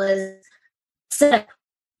 It was set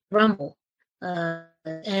Rumble.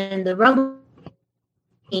 And the Rumble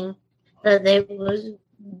that they was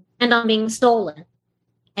planned on being stolen.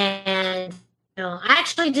 And I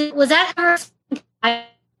actually was that her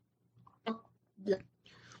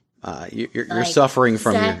You're Like, suffering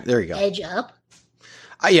from your. set There you go. Edge up.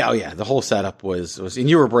 Yeah. The whole setup was, and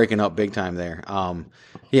you were breaking up big time there.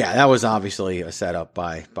 Yeah, that was obviously a setup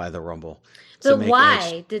by the Rumble. But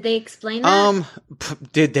why? Did they explain that?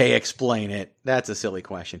 Did they explain it? That's a silly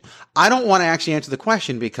question. I don't want to actually answer the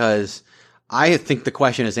question because I think the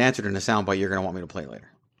question is answered in a soundbite you're going to want me to play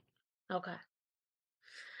later. Okay.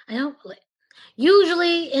 I don't.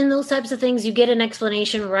 Usually, in those types of things, you get an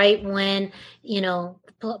explanation right when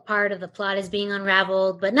part of the plot is being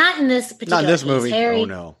unraveled, but not in this particular. Not in this case. movie. Harry, Oh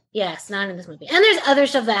no. Yes, not in this movie. And there's other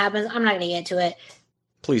stuff that happens. I'm not going to get to it.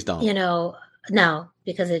 Please don't. No,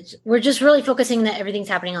 because we're just really focusing that everything's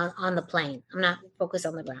happening on the plane. I'm not focused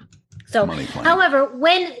on the ground. So, however,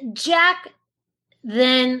 when Jack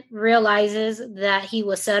then realizes that he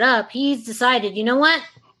was set up, he's decided, you know what?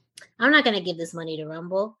 I'm not going to give this money to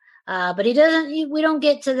Rumble. But he doesn't. We don't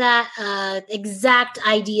get to that exact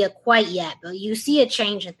idea quite yet. But you see a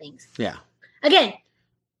change in things. Yeah. Again,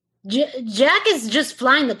 Jack is just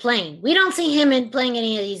flying the plane. We don't see him playing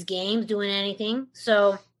any of these games, doing anything.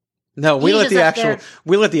 So no, we let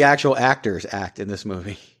the actual actors act in this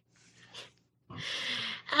movie.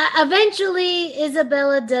 Eventually,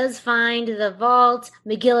 Isabella does find the vault.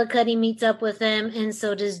 McGillicuddy meets up with him, and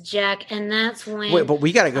so does Jack. And that's when. Wait, but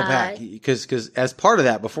we got to go back because as part of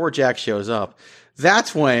that, before Jack shows up,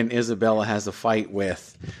 that's when Isabella has a fight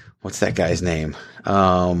with what's that guy's name? I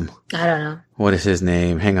don't know. What is his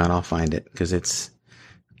name? Hang on, I'll find it because it's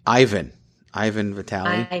Ivan. Ivan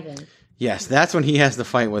Vitali. Ivan. Yes, that's when he has the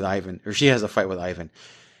fight with Ivan, or she has a fight with Ivan.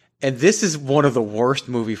 And this is one of the worst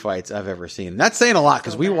movie fights I've ever seen. That's saying a lot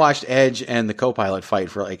because we watched Edge and the co-pilot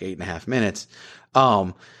fight for like 8.5 minutes.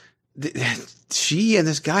 She and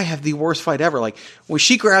this guy have the worst fight ever. Like when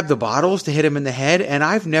she grabbed the bottles to hit him in the head, and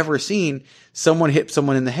I've never seen someone hit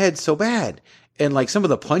someone in the head so bad. And like some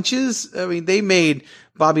of the punches, I mean, they made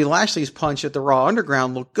Bobby Lashley's punch at the Raw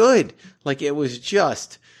Underground look good. Like it was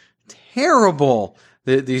just terrible.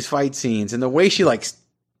 These fight scenes and the way she like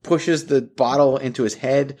pushes the bottle into his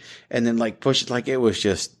head and then like pushes, like it was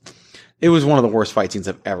one of the worst fight scenes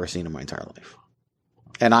I've ever seen in my entire life.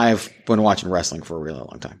 And I've been watching wrestling for a really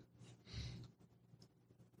long time.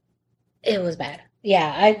 It was bad.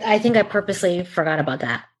 Yeah. I think I purposely forgot about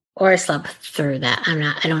that or I slept through that.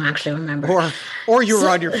 I don't actually remember. Or you were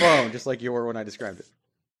on your phone, just like you were when I described it.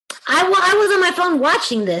 I was on my phone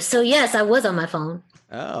watching this. So yes, I was on my phone.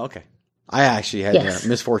 Oh, okay. I actually had the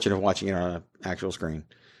misfortune of watching it on an actual screen.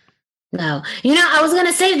 No. I was going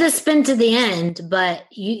to save this spin to the end, but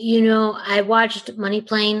I watched Money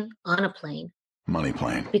Plane on a plane. Money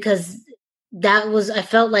Plane. Because I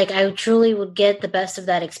felt like I truly would get the best of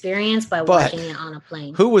that experience by watching it on a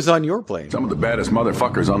plane. Who was on your plane? Some of the baddest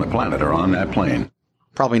motherfuckers on the planet are on that plane.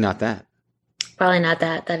 Probably not that. Probably not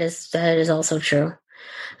that. That is also true.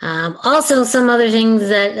 Also, some other things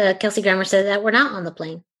that Kelsey Grammer said that were not on the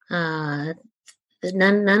plane.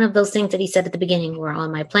 None of those things that he said at the beginning were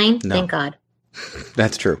on my plane. No. Thank God.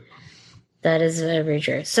 That's true. That is very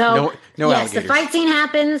true. So, no yes, the fight scene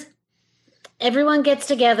happens. Everyone gets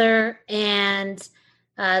together and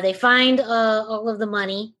they find all of the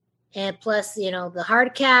money and plus, the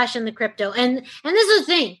hard cash and the crypto. And this is the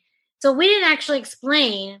thing. So we didn't actually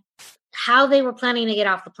explain how they were planning to get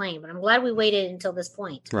off the plane, but I'm glad we waited until this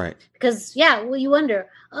point. Right. Because, you wonder,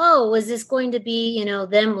 was this going to be,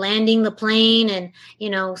 them landing the plane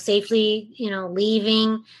and, safely,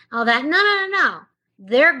 leaving, all that? No.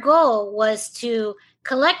 Their goal was to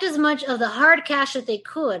collect as much of the hard cash that they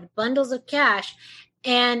could, bundles of cash,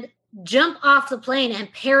 and jump off the plane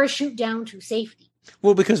and parachute down to safety.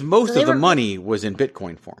 Well, because most of the money was in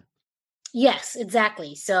Bitcoin form. Yes,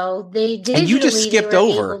 exactly. So they did. And you just skipped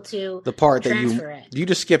over the part that you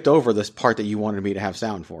just skipped over this part that you wanted me to have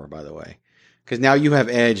sound for, by the way, because now you have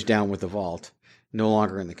Edge down with the vault, no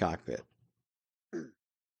longer in the cockpit.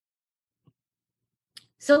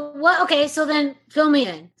 So what? Okay, so then fill me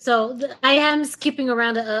in. So I am skipping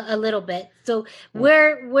around a little bit. So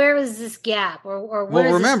where is this gap, or where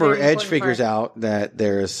well, remember, Edge figures out that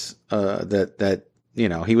there's that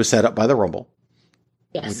he was set up by the Rumble.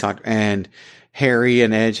 Yes. We talked, and Harry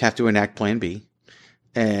and Edge have to enact Plan B,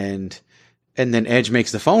 and then Edge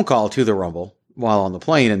makes the phone call to the Rumble while on the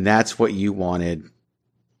plane, and that's what you wanted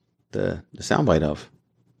the soundbite of.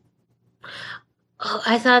 Oh,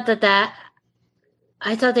 I thought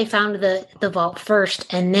they found the vault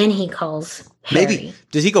first, and then he calls Harry. Maybe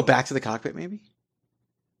does he go back to the cockpit? Maybe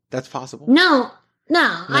that's possible. No.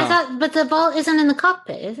 I thought, but the vault isn't in the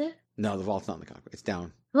cockpit, is it? No, the vault's not in the cockpit. It's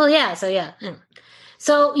down. Well, yeah.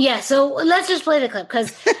 So let's just play the clip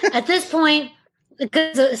because at this point,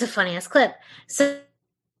 because it's a funny ass clip. So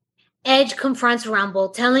Edge confronts Rumble,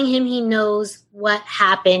 telling him he knows what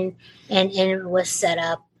happened and it was set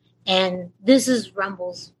up. And this is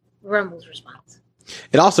Rumble's response.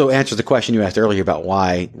 It also answers the question you asked earlier about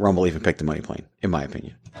why Rumble even picked the money plane, in my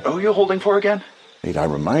opinion. Who are you holding for again? Need I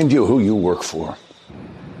remind you who you work for?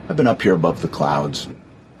 I've been up here above the clouds.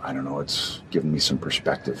 I don't know, it's given me some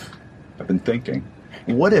perspective. I've been thinking,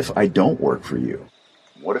 what if I don't work for you?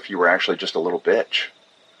 What if you were actually just a little bitch?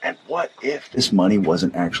 And what if this money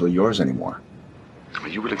wasn't actually yours anymore? Are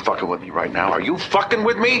you really fucking with me right now? Are you fucking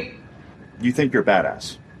with me? You think you're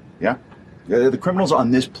badass, yeah? The criminals on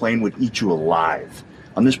this plane would eat you alive.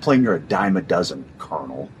 On this plane, you're a dime a dozen,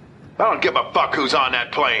 Colonel. I don't give a fuck who's on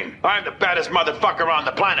that plane. I'm the baddest motherfucker on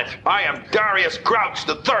the planet. I am Darius Grouch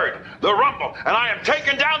III, the Rumble, and I am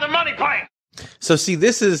taking down the money plane. So see,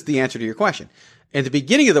 this is the answer to your question. At the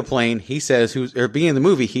beginning of the plane, he says beginning of the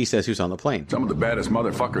movie, he says who's on the plane. Some of the baddest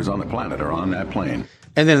motherfuckers on the planet are on that plane.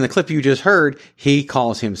 And then in the clip you just heard, he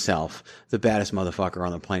calls himself the baddest motherfucker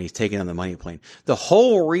on the plane. He's taking on the money plane. The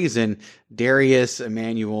whole reason Darius,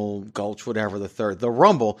 Emmanuel, Gulch, whatever, the third, the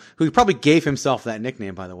Rumble, who probably gave himself that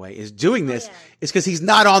nickname, by the way, is doing this is because he's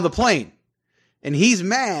not on the plane. And he's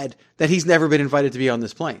mad that he's never been invited to be on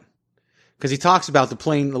this plane. Because he talks about the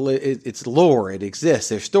plane, it's lore, it exists,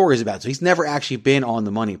 there's stories about it. So he's never actually been on the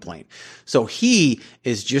money plane. So he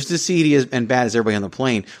is just as seedy and bad as everybody on the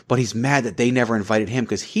plane, but he's mad that they never invited him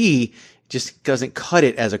because he just doesn't cut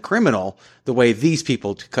it as a criminal the way these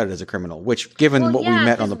people cut it as a criminal, which given what we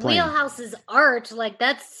met on the plane. Wheelhouse's art, like,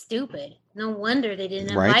 that's stupid. No wonder they didn't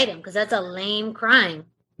invite him, because that's a lame crime.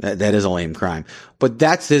 That is a lame crime. But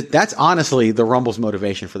that's honestly the Rumble's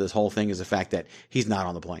motivation for this whole thing, is the fact that he's not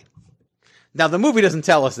on the plane. Now, the movie doesn't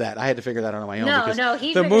tell us that. I had to figure that out on my own.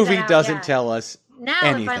 The movie doesn't tell us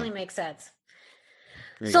anything. It finally makes sense.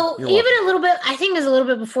 So even a little bit, I think there's a little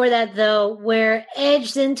bit before that, though, where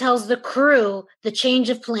Edge then tells the crew the change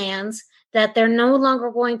of plans, that they're no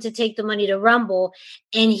longer going to take the money to Rumble.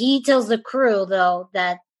 And he tells the crew, though,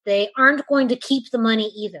 that they aren't going to keep the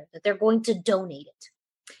money either, that they're going to donate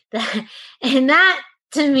it. And that,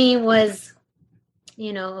 to me, was...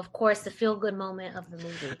 of course, the feel-good moment of the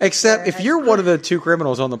movie. Except if you're one of the two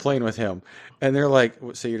criminals on the plane with him, and they're like,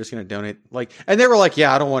 so you're just going to donate? And they were like,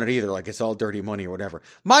 yeah, I don't want it either. Like, it's all dirty money or whatever.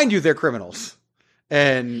 Mind you, they're criminals.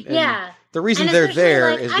 And the reason they're there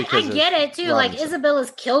is because I get it, too. Like, Isabella's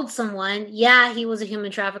killed someone. Yeah, he was a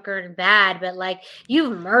human trafficker and bad, but,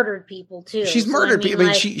 you've murdered people, too. She's murdered people.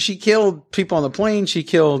 I mean, she killed people on the plane. She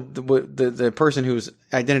killed the person whose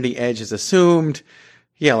identity Edge is assumed.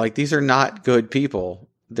 Yeah, these are not good people.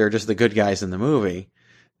 They're just the good guys in the movie.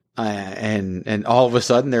 And all of a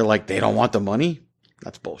sudden they're like, they don't want the money?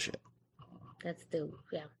 That's bullshit. That's stupid,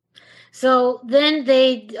 yeah. So then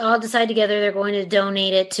they all decide together they're going to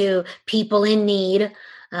donate it to people in need.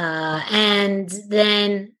 And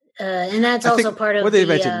then... and that's also part of what they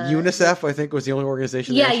mentioned. UNICEF, I think, was the only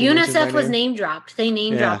organization. Yeah, UNICEF was name dropped. They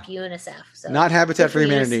name dropped UNICEF. So not Habitat for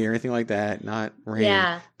Humanity or anything like that. Not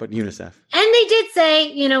RAIN, but UNICEF. And they did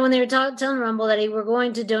say, when they were telling Rumble that they were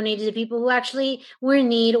going to donate it to people who actually were in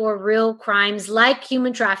need or real crimes like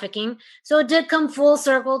human trafficking. So it did come full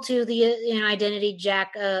circle to the identity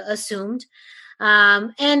Jack assumed.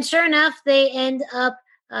 And sure enough, they end up,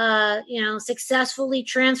 successfully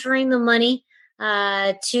transferring the money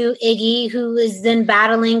to Iggy, who is then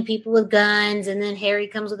battling people with guns, and then Harry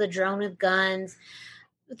comes with a drone with guns.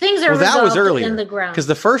 Things are that was earlier in the ground because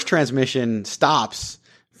the first transmission stops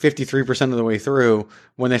 53% of the way through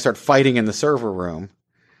when they start fighting in the server room,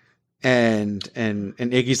 and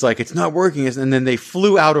Iggy's like, it's not working, and then they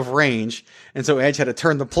flew out of range, and so Edge had to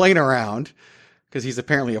turn the plane around because he's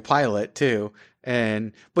apparently a pilot too.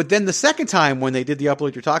 But then the second time when they did the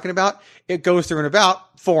upload you're talking about, it goes through in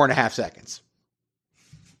about 4.5 seconds.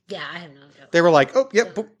 Yeah, I have no idea. They were like, oh,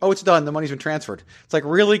 yep, it's done. The money's been transferred. It's like,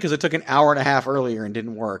 really? Because it took an hour and a half earlier and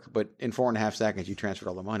didn't work. But in 4.5 seconds, you transferred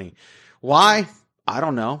all the money. Why? I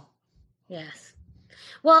don't know. Yes.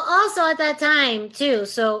 Well, also at that time, too,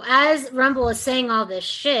 so as Rumble is saying all this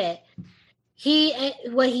shit,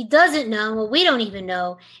 what he doesn't know, what we don't even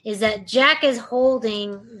know, is that Jack is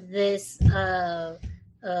holding this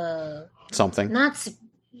something.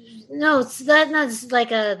 No, it's not like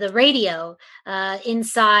the radio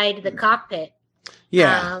inside the cockpit.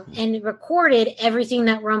 Yeah. And it recorded everything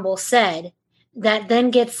that Rumble said, that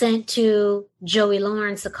then gets sent to Joey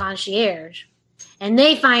Lawrence, the concierge. And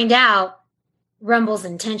they find out Rumble's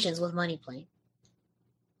intentions with Money Plane.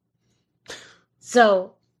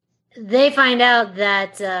 So they find out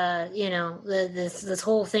that, this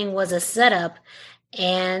whole thing was a setup.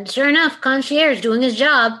 And sure enough, concierge doing his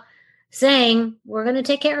job, saying, we're going to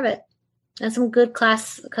take care of it. That's some good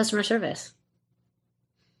class customer service.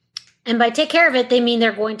 And by take care of it, they mean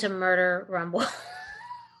they're going to murder Rumble.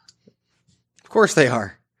 Of course they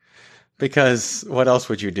are. Because what else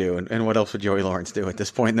would you do? And what else would Joey Lawrence do at this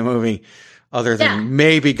point in the movie? Other than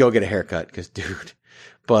maybe go get a haircut. Because, dude.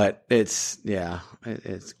 But it's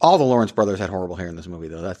all the Lawrence brothers had horrible hair in this movie,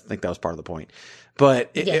 though. I think that was part of the point. But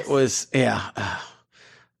it was, And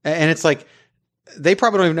it's like, they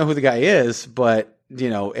probably don't even know who the guy is, but,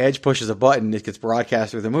 Edge pushes a button, it gets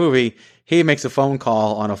broadcast through the movie. He makes a phone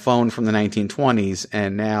call on a phone from the 1920s,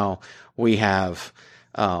 and now we have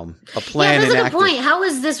a plan. Yeah, that's a good point. How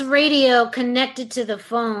is this radio connected to the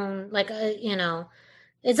phone? Like,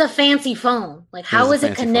 it's a fancy phone. Like, how is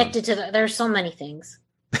it connected to there's so many things.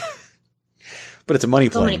 But it's a money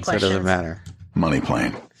plane, so it doesn't matter. Money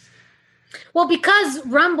plane. Well, because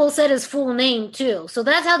Rumble said his full name, too. So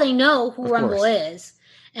that's how they know who Rumble is.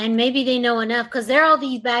 And maybe they know enough, because they're all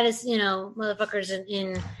these baddest, motherfuckers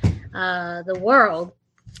in the world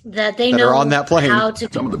that they know are on that plane. How to.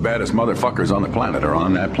 Some of the baddest motherfuckers on the planet are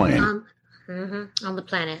on that plane. On the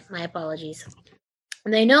planet. My apologies.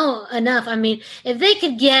 And they know enough. I mean, if they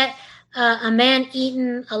could get a man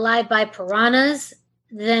eaten alive by piranhas,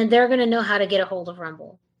 then they're going to know how to get a hold of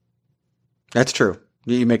Rumble. That's true.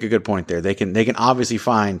 You make a good point there. They can obviously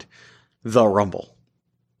find the Rumble.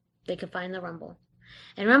 They can find the Rumble.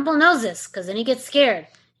 And Rumble knows this, because then he gets scared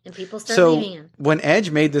and people start leaving him. When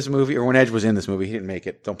Edge made this movie, or when Edge was in this movie, he didn't make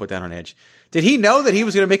it. Don't put that on Edge. Did he know that he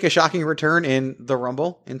was going to make a shocking return in the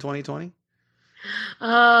Rumble in 2020?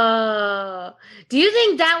 Oh, do you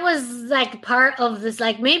think that was like part of this?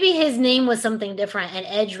 Like, maybe his name was something different and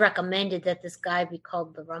Edge recommended that this guy be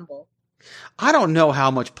called the Rumble. I don't know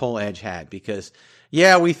how much pull Edge had, because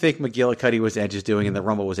we think McGillicuddy was Edge's doing and the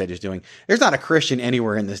Rumble was Edge's doing. There's not a Christian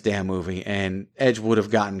anywhere in this damn movie, and Edge would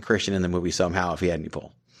have gotten Christian in the movie somehow if he had any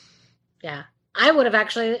pull. Yeah, I would have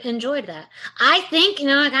actually enjoyed that. I think,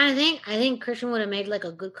 I think Christian would have made like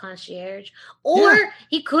a good concierge, or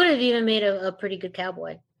he could have even made a pretty good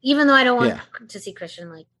cowboy, even though I don't want to see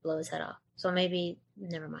Christian like blow his head off. So maybe,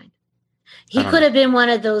 never mind. He could have been one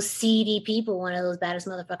of those seedy people, one of those baddest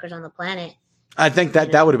motherfuckers on the planet. I think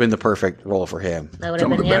that would have been the perfect role for him.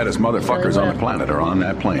 Some of the baddest motherfuckers on the planet are on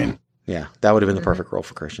that plane. Yeah, that would have been the perfect role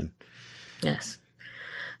for Christian. Yes.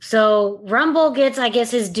 So Rumble gets, I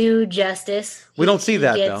guess, his due justice. We don't see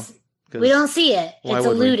that, though. We don't see it. It's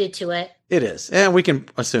alluded to it. It is. And we can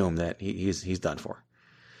assume that he's done for.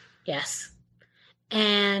 Yes.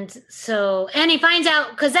 And he finds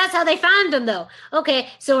out, because that's how they found him, though. Okay,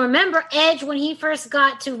 so remember Edge, when he first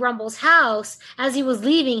got to Rumble's house, as he was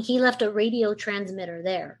leaving, he left a radio transmitter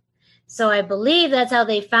there. So I believe that's how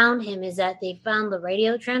they found him, is that they found the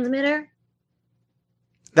radio transmitter.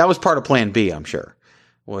 That was part of Plan B, I'm sure,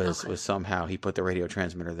 was somehow he put the radio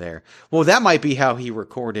transmitter there. Well, that might be how he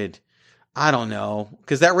recorded. I don't know,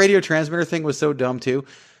 because that radio transmitter thing was so dumb, too.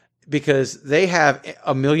 Because they have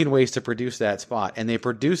a million ways to produce that spot, and they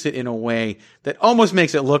produce it in a way that almost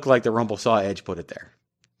makes it look like the Rumble saw Edge put it there.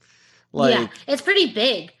 It's pretty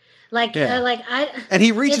big. And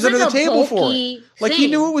he reaches under the table for it. Like he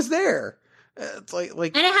knew it was there. It's like,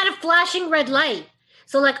 and it had a flashing red light.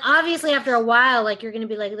 So like obviously after a while, like you're going to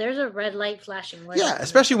be like, there's a red light flashing. Yeah,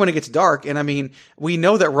 especially when it gets dark. And I mean, we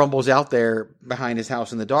know that Rumble's out there behind his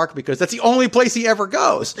house in the dark because that's the only place he ever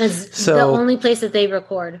goes. It's the only place that they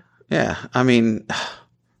record. Yeah, I mean,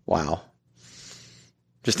 wow.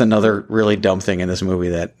 Just another really dumb thing in this movie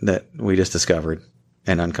that we just discovered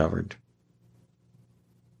and uncovered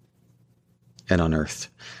and unearthed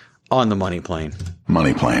on the money plane.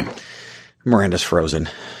 Money plane. Miranda's frozen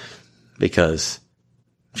because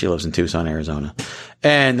she lives in Tucson, Arizona.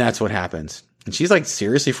 And that's what happens. And she's like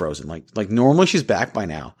seriously frozen. Like normally she's back by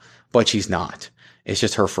now, but she's not. It's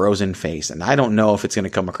just her frozen face. And I don't know if it's going to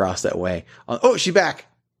come across that way. Oh, she's back.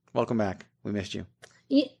 Welcome back. We missed you.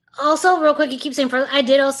 Also, real quick, you keep saying Frozen. I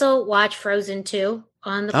did also watch Frozen 2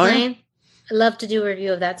 on the plane. Yeah? I'd love to do a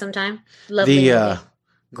review of that sometime. The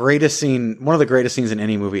greatest scene, one of the greatest scenes in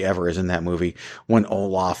any movie ever is in that movie when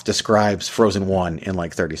Olaf describes Frozen 1 in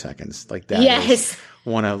like 30 seconds. Like that. Yes.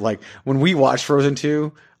 One of like when we watched Frozen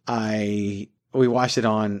 2, we watched it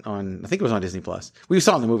on I think it was on Disney Plus. We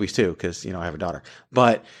saw it in the movies too because I have a daughter.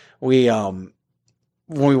 But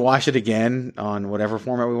when we watch it again on whatever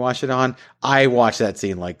format we watch it on, I watch that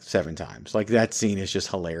scene like 7 times. Like that scene is just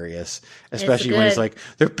hilarious, especially when he's like,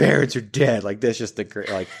 their parents are dead. Like that's just the great,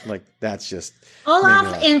 like that's just.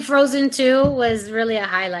 Olaf in Frozen 2 was really a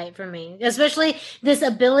highlight for me, especially this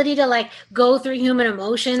ability to like go through human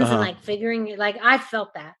emotions and like figuring, like I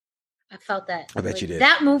felt that. I bet you did.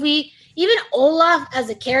 That movie, even Olaf as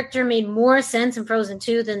a character made more sense in Frozen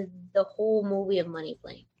 2 than the whole movie of Money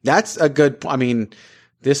Plane. That's a good. I mean,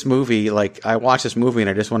 this movie, like, I watched this movie and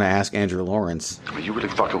I just want to ask Andrew Lawrence. Are you really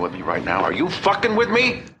fucking with me right now? Are you fucking with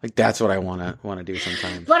me? Like, that's what I want to do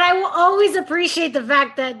sometimes. But I will always appreciate the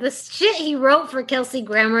fact that the shit he wrote for Kelsey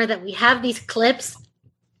Grammer, that we have these clips,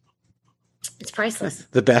 it's priceless.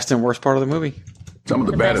 The best and worst part of the movie. Some of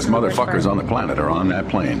the baddest motherfuckers on the planet are on that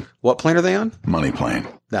plane. What plane are they on? Money plane.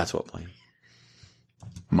 That's what plane.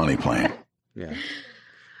 Money plane. Yeah.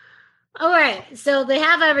 All right, so they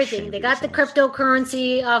have everything. They got the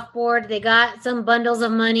cryptocurrency off board. They got some bundles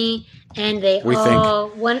of money, and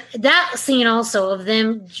that scene also of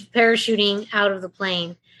them parachuting out of the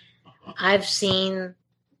plane. I've seen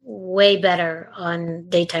way better on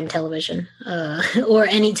daytime television or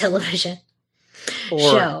any television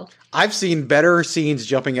show. I've seen better scenes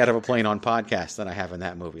jumping out of a plane on podcasts than I have in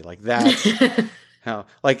that movie. Like that.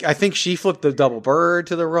 Like, I think she flipped the double bird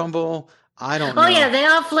to the Rumble. I don't know. Oh, yeah, they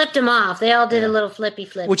all flipped him off. They all did a little flippy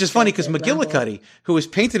flip. Which is funny because McGillicuddy, who was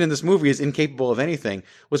painted in this movie as incapable of anything,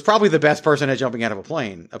 was probably the best person at jumping out of a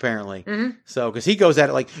plane, apparently. Mm-hmm. So, because he goes at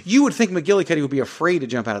it like, you would think McGillicuddy would be afraid to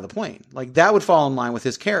jump out of the plane. Like, that would fall in line with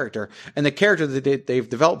his character and the character that they've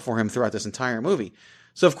developed for him throughout this entire movie.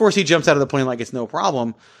 So, of course, he jumps out of the plane like it's no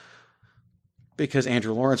problem because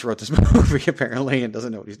Andrew Lawrence wrote this movie, apparently, and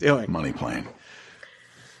doesn't know what he's doing. Money plane.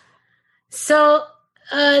 So...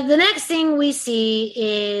 the next thing we see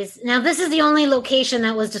is, now this is the only location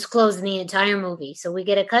that was disclosed in the entire movie. So we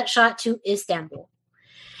get a cut shot to Istanbul.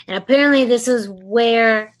 And apparently this is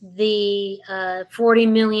where the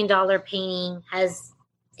 $40 million painting has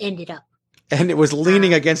ended up. And it was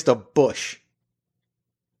leaning against a bush.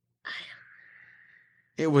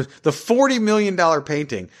 It was the $40 million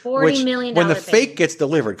painting. $40 million when the painting. fake gets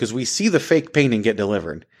delivered, because we see the fake painting get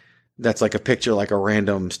delivered. That's like a picture, like a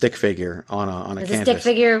random stick figure on a canvas. A stick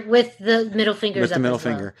figure with the middle fingers. With the middle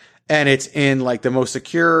finger. And it's in like the most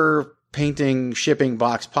secure painting shipping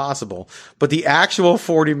box possible. But the actual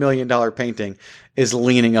 $40 million painting is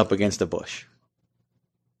leaning up against a bush.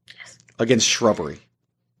 Yes. Against shrubbery.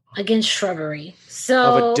 Against shrubbery.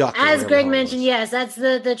 So, as Greg mentioned, yes, that's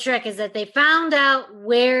the trick, is that they found out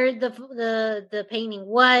where the painting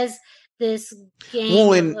was. This game.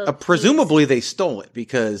 Well, and presumably they stole it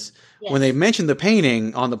because when they mentioned the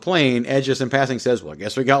painting on the plane, Edge just in passing says, well, I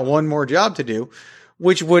guess we got one more job to do,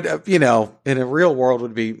 which would, in a real world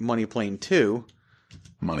would be Money Plane 2.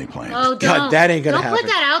 Money plane. Oh, God, that ain't going to happen. Don't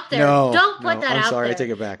put that out there. No, don't put that out there. I'm sorry, I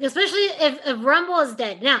take it back. Especially if Rumble is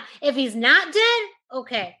dead. Now, if he's not dead,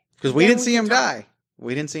 okay. Because we didn't see him die.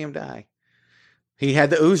 We didn't see him die. He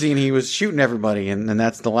had the Uzi and he was shooting everybody, and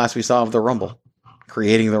that's the last we saw of the Rumble,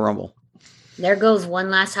 creating the Rumble. There goes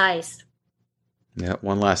one last heist. Yeah,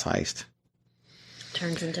 one last heist.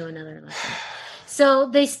 Turns into another lesson. So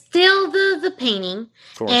they steal the painting,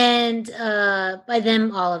 and by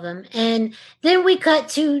them, all of them. And then we cut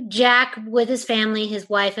to Jack with his family, his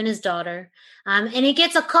wife and his daughter. And he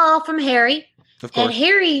gets a call from Harry. Of course. And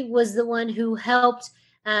Harry was the one who helped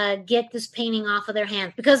get this painting off of their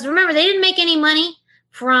hands. Because remember, they didn't make any money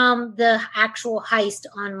from the actual heist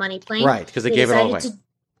on Money Plane. Right, because they gave it all away.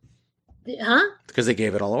 Because they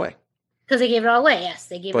gave it all away. Because they gave it all away, yes.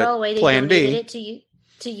 They gave it all away. They donated it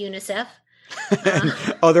to UNICEF. And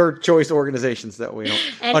other choice organizations that we don't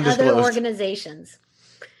and undisclosed. other organizations.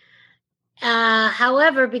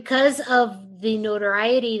 However, because of the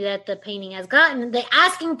notoriety that the painting has gotten, the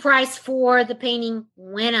asking price for the painting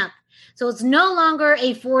went up. So it's no longer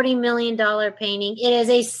a $40 million painting. It is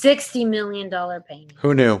a $60 million painting.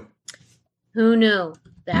 Who knew? The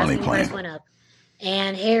asking price went up.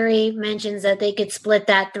 And Harry mentions that they could split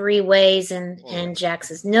that 3 ways. And Jack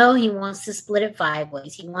says, no, he wants to split it 5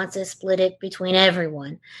 ways. He wants to split it between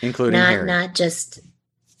everyone. Including Harry. Not just,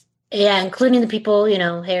 including the people,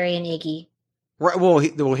 Harry and Iggy. Right.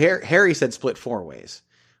 Well, Harry said split 4 ways,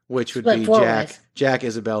 which would be Jack,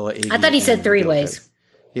 Isabella, Iggy. I thought he said 3 ways.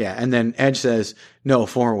 Yeah. And then Edge says, no,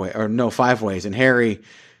 4 ways, or no, 5 ways. And Harry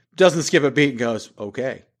doesn't skip a beat and goes,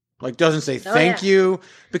 okay. Like, doesn't say thank you.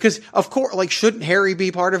 Because, of course, like, shouldn't Harry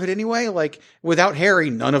be part of it anyway? Like, without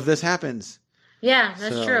Harry, none of this happens. Yeah,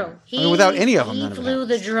 that's true. Without any of them, he flew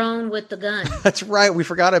the drone with the gun. That's right. We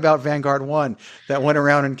forgot about Vanguard 1 that went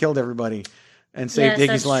around and killed everybody and saved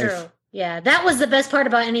Iggy's life. True. Yeah, that was the best part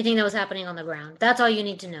about anything that was happening on the ground. That's all you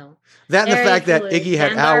need to know. That and the fact that Iggy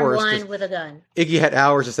had hours. Vanguard 1 with a gun. Iggy had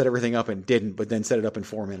hours to set everything up and didn't, but then set it up in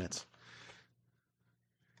 4 minutes.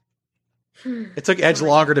 It took Edge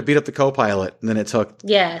longer to beat up the co-pilot than it took.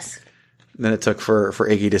 Yes. Than it took for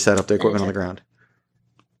Iggy to set up the equipment on the ground.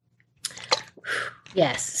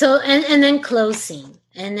 Yes. So and then close scene.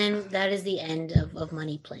 And then that is the end of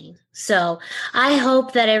Money Plane. So I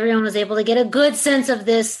hope that everyone was able to get a good sense of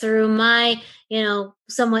this through my,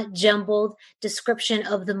 somewhat jumbled description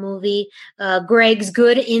of the movie. Greg's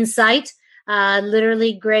good insight.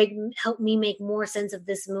 Literally, Greg helped me make more sense of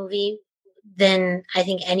this movie than I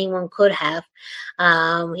think anyone could have.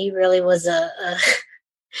 He really was a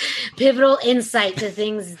pivotal insight to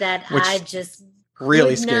things that I just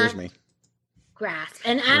really scares me. Grasp.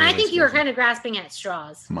 And I think you were kind of grasping at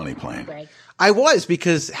straws. Money Plane. Greg. I was,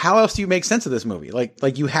 because how else do you make sense of this movie?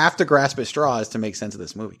 Like you have to grasp at straws to make sense of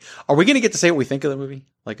this movie. Are we going to get to say what we think of the movie?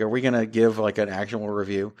 Like, are we going to give like an actual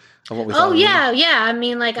review of what we thought? Oh yeah, yeah. I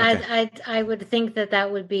mean, like okay. I would think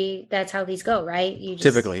that would be, that's how these go, right? You just,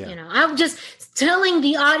 typically, yeah. I'm just telling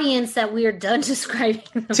the audience that we are done describing.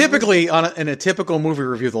 Typically, in a typical movie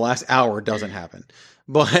review, the last hour doesn't happen,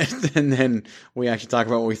 but and then we actually talk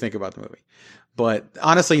about what we think about the movie. But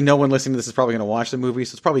honestly, no one listening to this is probably going to watch the movie,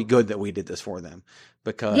 so it's probably good that we did this for them.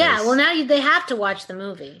 Because well, now they have to watch the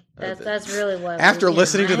movie. That's really what. After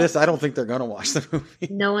listening to this, I don't think they're going to watch the movie.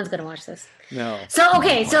 No one's going to watch this. No. So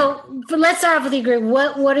okay, let's start off with you, Greg.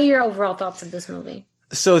 What are your overall thoughts of this movie?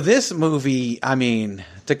 So this movie, I mean,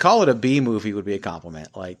 to call it a B movie would be a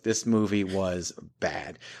compliment. Like, this movie was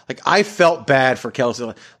bad. Like, I felt bad for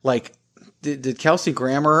Kelsey. Like, did Kelsey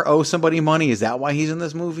Grammer owe somebody money? Is that why he's in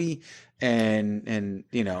this movie? And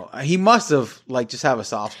he must have just have a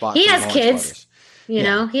soft spot. He for has Lawrence kids.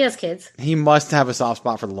 Brothers. He has kids. He must have a soft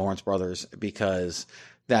spot for the Lawrence Brothers, because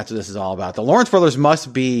that's what this is all about. The Lawrence Brothers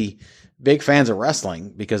must be big fans of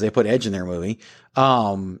wrestling, because they put Edge in their movie.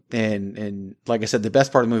 And like I said, the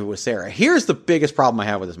best part of the movie was Sarah. Here's the biggest problem I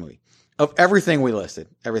have with this movie. Of everything we listed,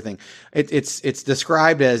 everything. It's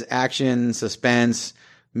described as action, suspense,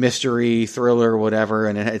 mystery, thriller, whatever,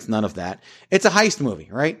 and it's none of that. It's a heist movie,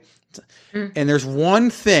 right? And there's one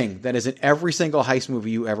thing that is in every single heist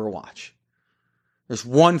movie you ever watch. There's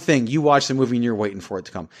one thing you watch the movie and you're waiting for it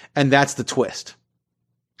to come, and that's the twist.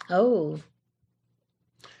 Oh.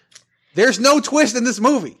 There's no twist in this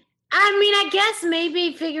movie. I mean, I guess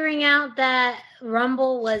maybe figuring out that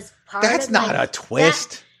Rumble was part That's of not a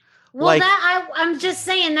twist. I'm just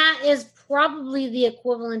saying that is probably the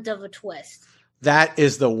equivalent of a twist. That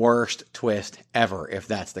is the worst twist ever, if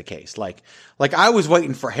that's the case. Like I was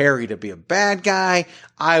waiting for Harry to be a bad guy.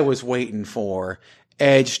 I was waiting for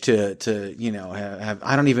Edge to have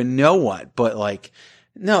I don't even know what, but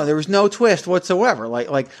no, there was no twist whatsoever.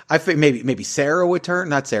 Like I think maybe Sarah would turn,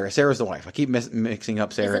 not Sarah. Sarah's the wife. I keep mixing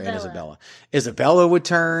up Sarah and Isabella. Isabella would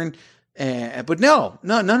turn, but no,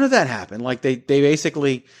 none of that happened. Like they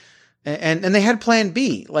basically, and they had Plan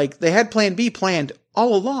B. Like they had Plan B planned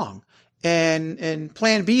all along. And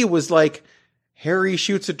Plan B was like Harry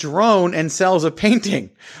shoots a drone and sells a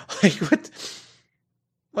painting. Like what?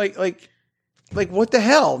 Like what the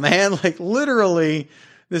hell, man? Like literally,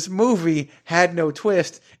 this movie had no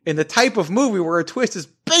twist in the type of movie where a twist is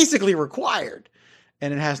basically required,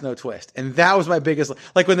 and it has no twist. And that was my biggest.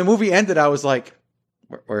 Like when the movie ended, I was like,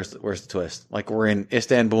 "Where's the twist? Like we're in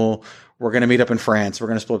Istanbul, we're gonna meet up in France, we're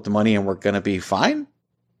gonna split up the money, and we're gonna be fine."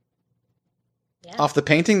 Yeah. Off the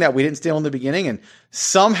painting that we didn't steal in the beginning and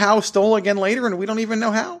somehow stole again later, and we don't even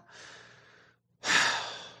know how.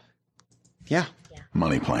 Yeah.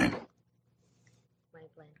 Money Plane.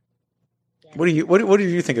 Yeah. What did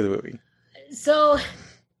you think of the movie? So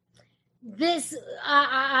this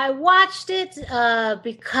I watched it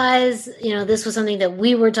because this was something that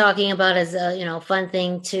we were talking about as a fun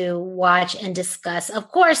thing to watch and discuss.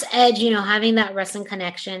 Of course, Edge, having that wrestling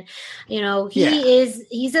connection,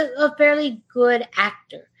 he's a fairly good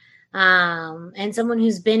actor. And someone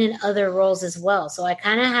who's been in other roles as well. So I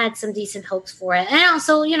kind of had some decent hopes for it. And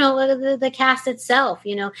also, the cast itself,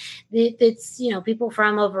 it's, people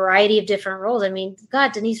from a variety of different roles. I mean,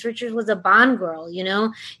 God, Denise Richards was a Bond girl,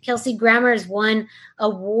 Kelsey Grammer's won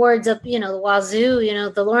awards up, the wazoo,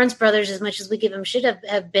 the Lawrence Brothers, as much as we give them shit,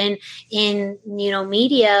 have been in,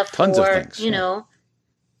 media for, tons of things,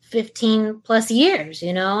 15 plus years,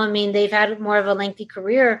 I mean, they've had more of a lengthy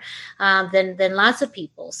career than lots of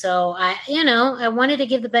people. So I wanted to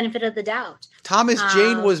give the benefit of the doubt. Thomas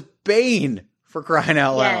Jane was Bane, for crying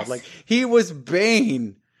out loud. Yes. Like he was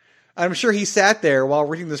Bane. I'm sure he sat there while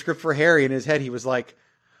reading the script for Harry in his head. He was like,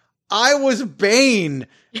 I was Bane.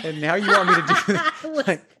 And now you want me to do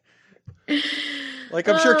that? like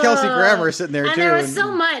I'm sure Kelsey Grammer is sitting there and too. There was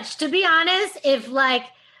so much, to be honest, if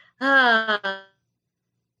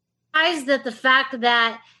that the fact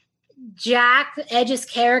that Jack, Edge's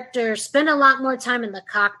character, spent a lot more time in the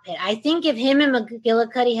cockpit. I think if him and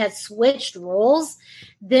McGillicuddy had switched roles,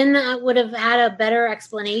 then I would have had a better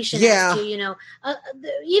explanation as to,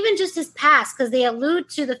 even just his past, because they allude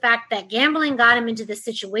to the fact that gambling got him into this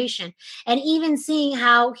situation. And even seeing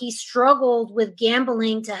how he struggled with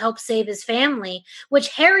gambling to help save his family, which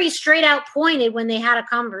Harry straight out pointed when they had a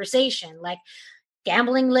conversation. Like,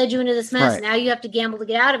 gambling led you into this mess. Right. Now you have to gamble to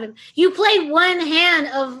get out of him. You played one hand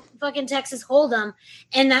of fucking Texas Hold'em,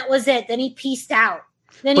 and that was it. Then he pieced out.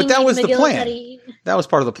 But that was the plan. That was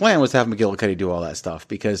part of the plan, was to have McGillicuddy do all that stuff,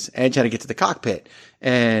 because Edge had to get to the cockpit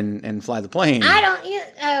and fly the plane.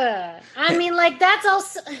 I mean, like, that's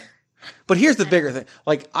also. But here's the bigger thing.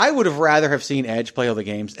 Like, I would have rather have seen Edge play all the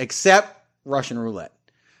games, except Russian roulette.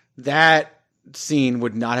 That scene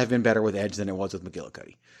would not have been better with Edge than it was with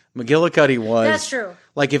McGillicuddy. McGillicuddy was... That's true.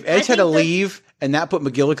 Like, if Edge had to leave and that put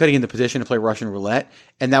McGillicuddy in the position to play Russian roulette,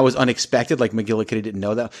 and that was unexpected, like McGillicuddy didn't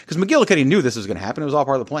know that. Because McGillicuddy knew this was going to happen. It was all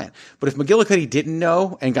part of the plan. But if McGillicuddy didn't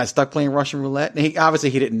know and got stuck playing Russian roulette, and obviously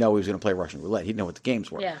he didn't know he was going to play Russian roulette. He didn't know what the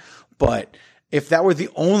games were. Yeah. But if that were the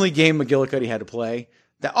only game McGillicuddy had to play...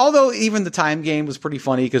 That, although even the time game was pretty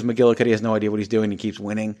funny because McGillicuddy has no idea what he's doing and keeps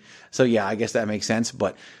winning. So yeah, I guess that makes sense.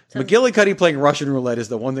 But McGillicuddy playing Russian roulette is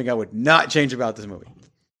the one thing I would not change about this movie.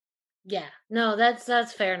 Yeah, no,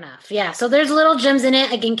 that's fair enough. Yeah, so there's little gems in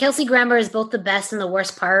it. Again, Kelsey Grammer is both the best and the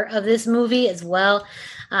worst part of this movie as well.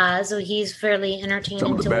 So he's fairly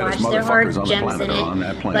entertaining to watch. There are gems in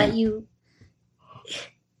it, but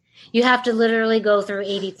you have to literally go through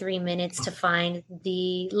 83 minutes to find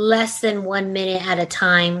the less than 1 minute at a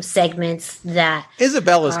time segments that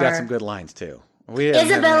Isabella's got some good lines too.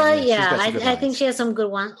 Isabella, I think she has some good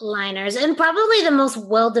one-liners and probably the most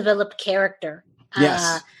well-developed character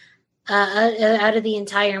out of the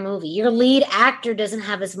entire movie. Your lead actor doesn't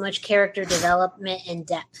have as much character development and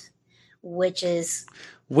depth, which is...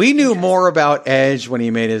 We knew more about Edge when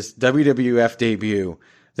he made his WWF debut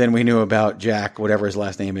than we knew about Jack, whatever his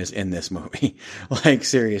last name is, in this movie. Like,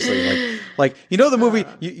 seriously. Like you know the movie,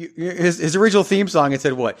 his original theme song, it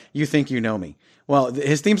said what? You think you know me. Well,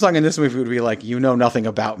 his theme song in this movie would be like, you know nothing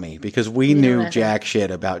about me, because we knew jack shit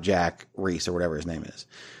about Jack Reese or whatever his name is.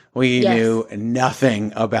 We knew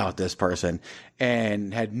nothing about this person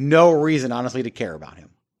and had no reason, honestly, to care about him.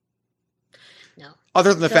 No.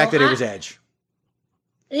 Other than the fact that it was Edge.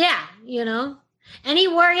 Yeah, you know. And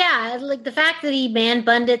like the fact that he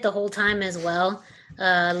man-bunned it the whole time as well.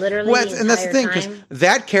 Literally. Well, and that's the thing, because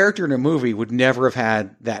that character in a movie would never have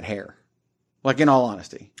had that hair. Like, in all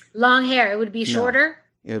honesty. Long hair. It would be shorter?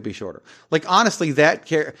 No, it would be shorter. Like, honestly,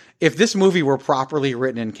 if this movie were properly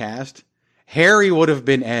written and cast, Harry would have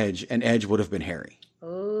been Edge, and Edge would have been Harry.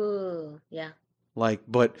 Ooh, yeah. Like,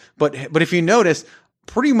 but if you notice,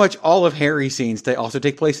 pretty much all of Harry's scenes also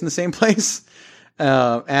take place in the same place.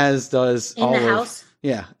 As does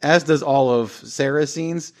as does all of Sarah's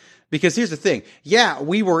scenes. Because here's the thing. Yeah,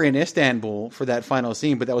 we were in Istanbul for that final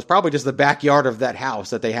scene, but that was probably just the backyard of that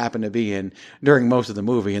house that they happened to be in during most of the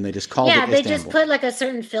movie, and they just called it Istanbul. Yeah, they just put like a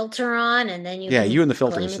certain filter on, and then you and the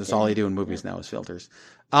filters. That's all they do in movies now is filters.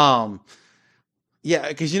 Yeah,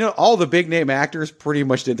 because all the big name actors pretty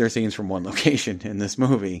much did their scenes from one location in this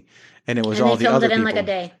movie, and it was all the other people. They filmed it in like a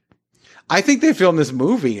day. I think they filmed this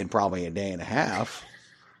movie in probably a day and a half.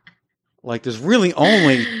 Like, there's really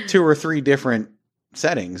only 2 or 3 different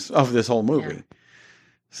settings of this whole movie. Yeah.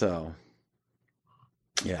 So,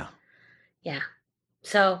 yeah. Yeah.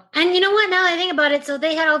 So, and you know what? Now I think about it, so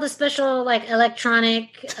they had all the special, like,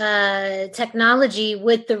 electronic technology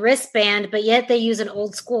with the wristband, but yet they use an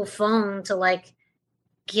old school phone to, like,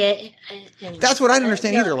 get... That's what I don't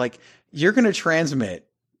understand either. Like, you're going to transmit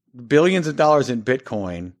billions of dollars in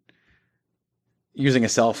Bitcoin using a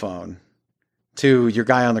cell phone to your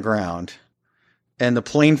guy on the ground, and the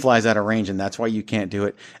plane flies out of range, and that's why you can't do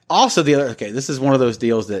it. Also, this is one of those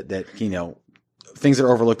deals that things that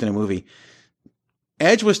are overlooked in a movie.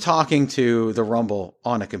 Edge was talking to the Rumble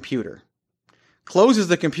on a computer, closes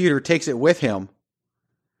the computer, takes it with him,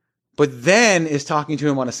 but then is talking to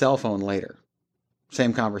him on a cell phone later.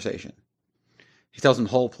 Same conversation. He tells him,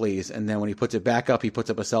 hold please, and then when he puts it back up, he puts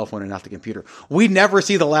up a cell phone and not the computer. We never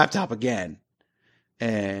see the laptop again.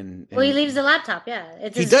 And he leaves the laptop. Yeah,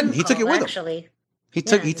 he doesn't. He took it with him. He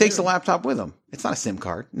takes the laptop with him. It's not a SIM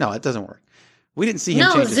card. No, it doesn't work. We didn't see him.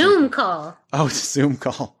 No, Zoom call. Oh, it's a Zoom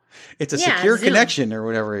call. It's a secure connection or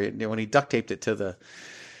whatever. When he duct taped it to the.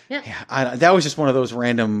 Yeah. That was just one of those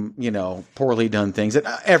random, poorly done things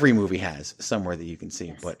that every movie has somewhere that you can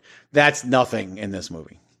see, but that's nothing in this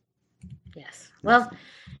movie. Yes. Well.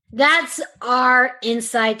 That's our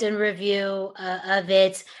insight and review of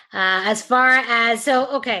it. As far as,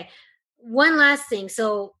 one last thing.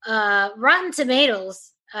 So, Rotten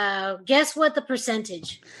Tomatoes. Guess what the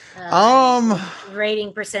percentage?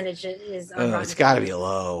 Rating percentage is. On it's got to be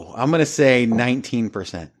low. I'm gonna say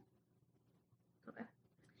 19%. Okay.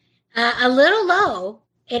 A little low.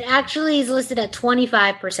 It actually is listed at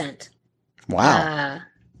 25%. Wow.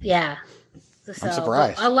 Yeah. So, I'm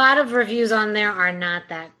surprised. A lot of reviews on there are not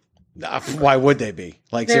that. Why would they be?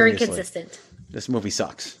 Like, very seriously, consistent. This movie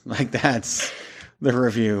sucks. Like, that's the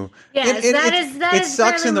review. Yes, that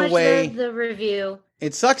sucks in the way the review.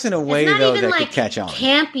 It sucks in a way though that could catch on.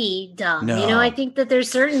 Campy dumb. No. You know, I think that there's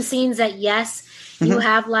certain scenes that yes, you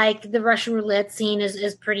have like the Russian roulette scene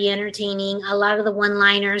is pretty entertaining. A lot of the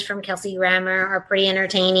one-liners from Kelsey Grammer are pretty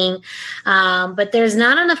entertaining. But there's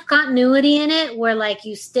not enough continuity in it where like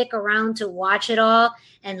you stick around to watch it all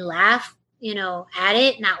and laugh, you know, at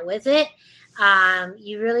it, not with it.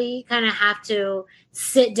 You really kind of have to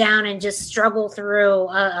sit down and just struggle through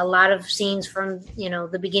a lot of scenes from, you know,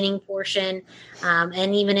 the beginning portion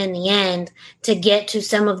and even in the end to get to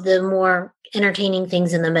some of the more entertaining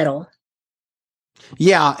things in the middle.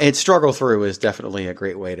 Yeah, it struggle through is definitely a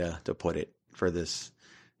great way to put it for this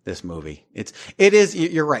movie. It is.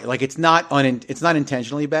 You're right. Like it's not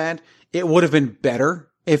intentionally bad. It would have been better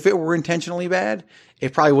if it were intentionally bad.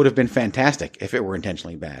 It probably would have been fantastic if it were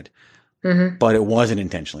intentionally bad. Mm-hmm. But it wasn't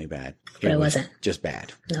intentionally bad. It wasn't. Just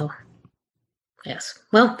bad. No. Yes.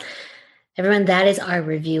 Well, everyone, that is our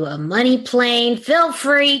review of Money Plane. Feel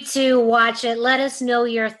free to watch it. Let us know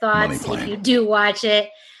your thoughts if you do watch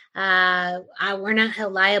it. We're not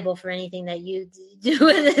held liable for anything that you do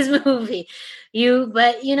with this movie.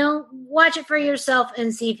 But watch it for yourself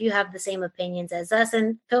and see if you have the same opinions as us.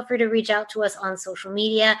 And feel free to reach out to us on social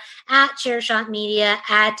media at Chairshot Media,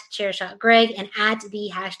 at Chairshot Greg, and at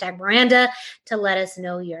the hashtag Miranda to let us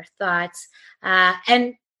know your thoughts.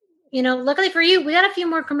 And luckily for you, we got a few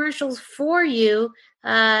more commercials for you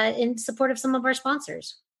in support of some of our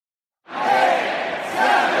sponsors. 8,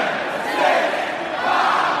 7, 6,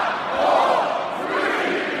 5, 4,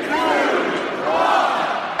 3, 2, 1.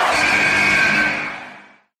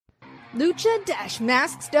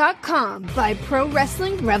 Lucha-Masks.com by Pro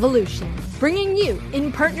Wrestling Revolution, bringing you,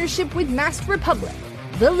 in partnership with Masked Republic,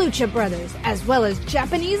 the Lucha Brothers, as well as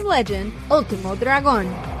Japanese legend Ultimo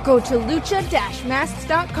Dragon. Go to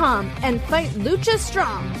lucha-masks.com and fight Lucha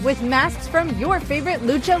Strong with masks from your favorite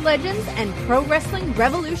Lucha legends and Pro Wrestling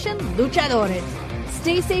Revolution luchadores.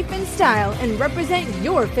 Stay safe in style and represent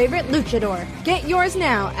your favorite luchador. Get yours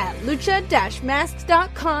now at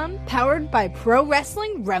lucha-masks.com, powered by Pro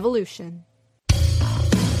Wrestling Revolution.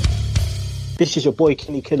 This is your boy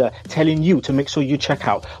Kenny Killer telling you to make sure you check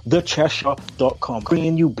out thechairshot.com,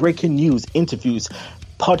 bringing you breaking news, interviews,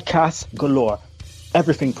 podcasts galore,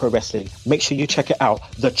 everything pro wrestling. Make sure you check it out,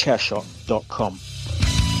 thechairshot.com.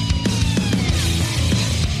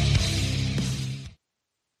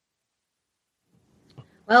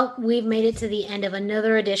 Well, we've made it to the end of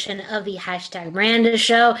another edition of the hashtag Miranda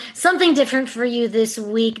Show. Something different for you this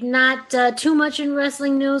week. Not too much in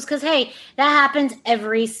wrestling news because, hey, that happens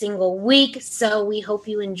every single week. So we hope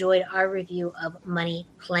you enjoyed our review of Money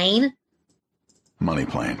Plane. Money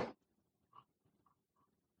Plane.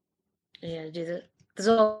 Yeah, do this. This is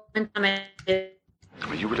all one time.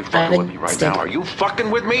 Are you really fucking with me right now? Are you fucking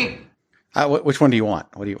with me? Which one do you want?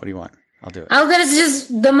 What do you want? I'll do it. Oh, that is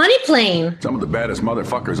just the Money Plane. Some of the baddest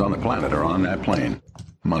motherfuckers on the planet are on that plane.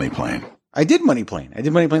 Money Plane. I did Money Plane. I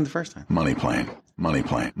did Money Plane the first time. Money Plane. Money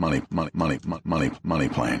Plane. Money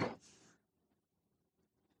Plane.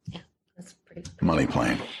 Yeah, that's pretty. Money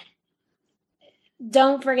Plane.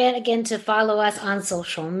 Don't forget again to follow us on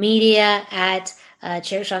social media at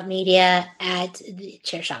Chairshot Media, at the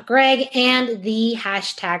Chairshot Greg, and the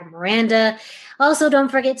hashtag Miranda. Also, don't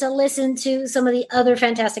forget to listen to some of the other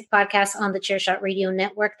fantastic podcasts on the Chairshot Radio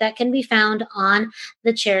Network that can be found on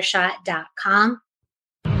thechairshot.com.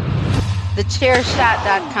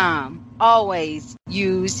 Thechairshot.com. Always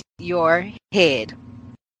use your head.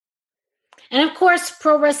 And of course,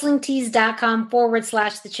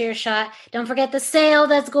 ProWrestlingTees.com/thechairshot. Don't forget the sale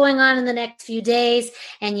that's going on in the next few days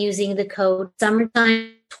and using the code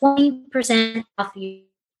summertime 20% off you.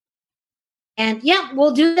 And yeah,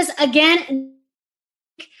 we'll do this again.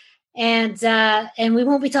 And we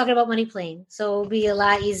won't be talking about Money Plane, so it'll be a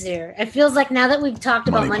lot easier. It feels like now that we've talked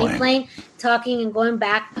about Money Plane, talking and going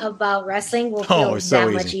back about wrestling will feel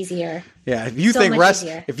much easier. Yeah, if you think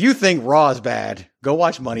Raw is bad, go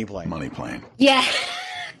watch Money Plane. Money Plane. Yeah.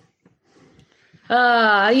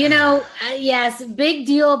 Yes, big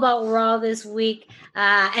deal about Raw this week.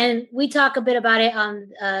 And we talk a bit about it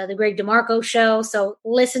on the Greg DeMarco show. So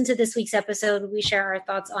listen to this week's episode. We share our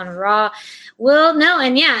thoughts on Raw.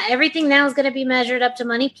 Everything now is going to be measured up to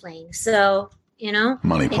Money Plane. So,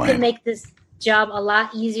 Money it Plane could make this job a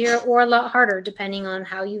lot easier or a lot harder, depending on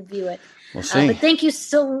how you view it. We'll see. But thank you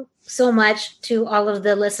so much to all of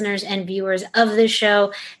the listeners and viewers of this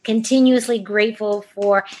show. Continuously grateful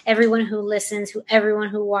for everyone who listens, everyone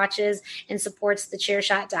who watches and supports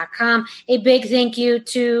thechairshot.com. A big thank you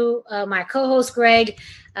to my co-host Greg,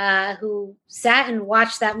 who sat and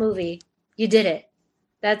watched that movie. You did it.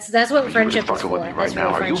 That's what friendship is for. Right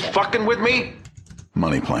now, are you fucking with me?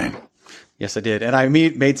 Money Plane. Yes, I did, and I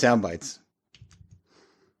made sound bites.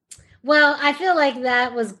 Well, I feel like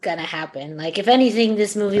that was gonna happen. Like, if anything,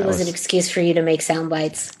 this movie was an excuse for you to make sound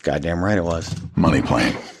bites. Goddamn right it was. Money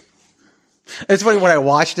Plane. It's funny when I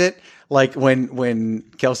watched it, like when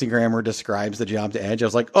Kelsey Grammer describes the job to Edge, I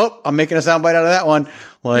was like, oh, I'm making a sound bite out of that one.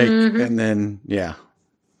 And then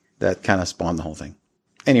that kind of spawned the whole thing.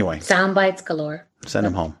 Anyway, sound bites galore. Send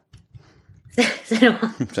him home. Send him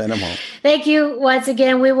home. Send him home. Thank you once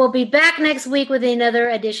again. We will be back next week with another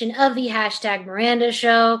edition of the #Miranda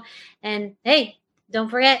Show. And hey, don't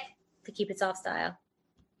forget to keep it soft style.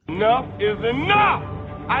 Enough is enough!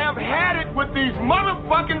 I have had it with these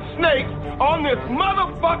motherfucking snakes on this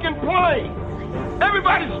motherfucking plane!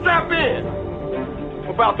 Everybody strap in! I'm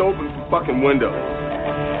about to open some fucking windows.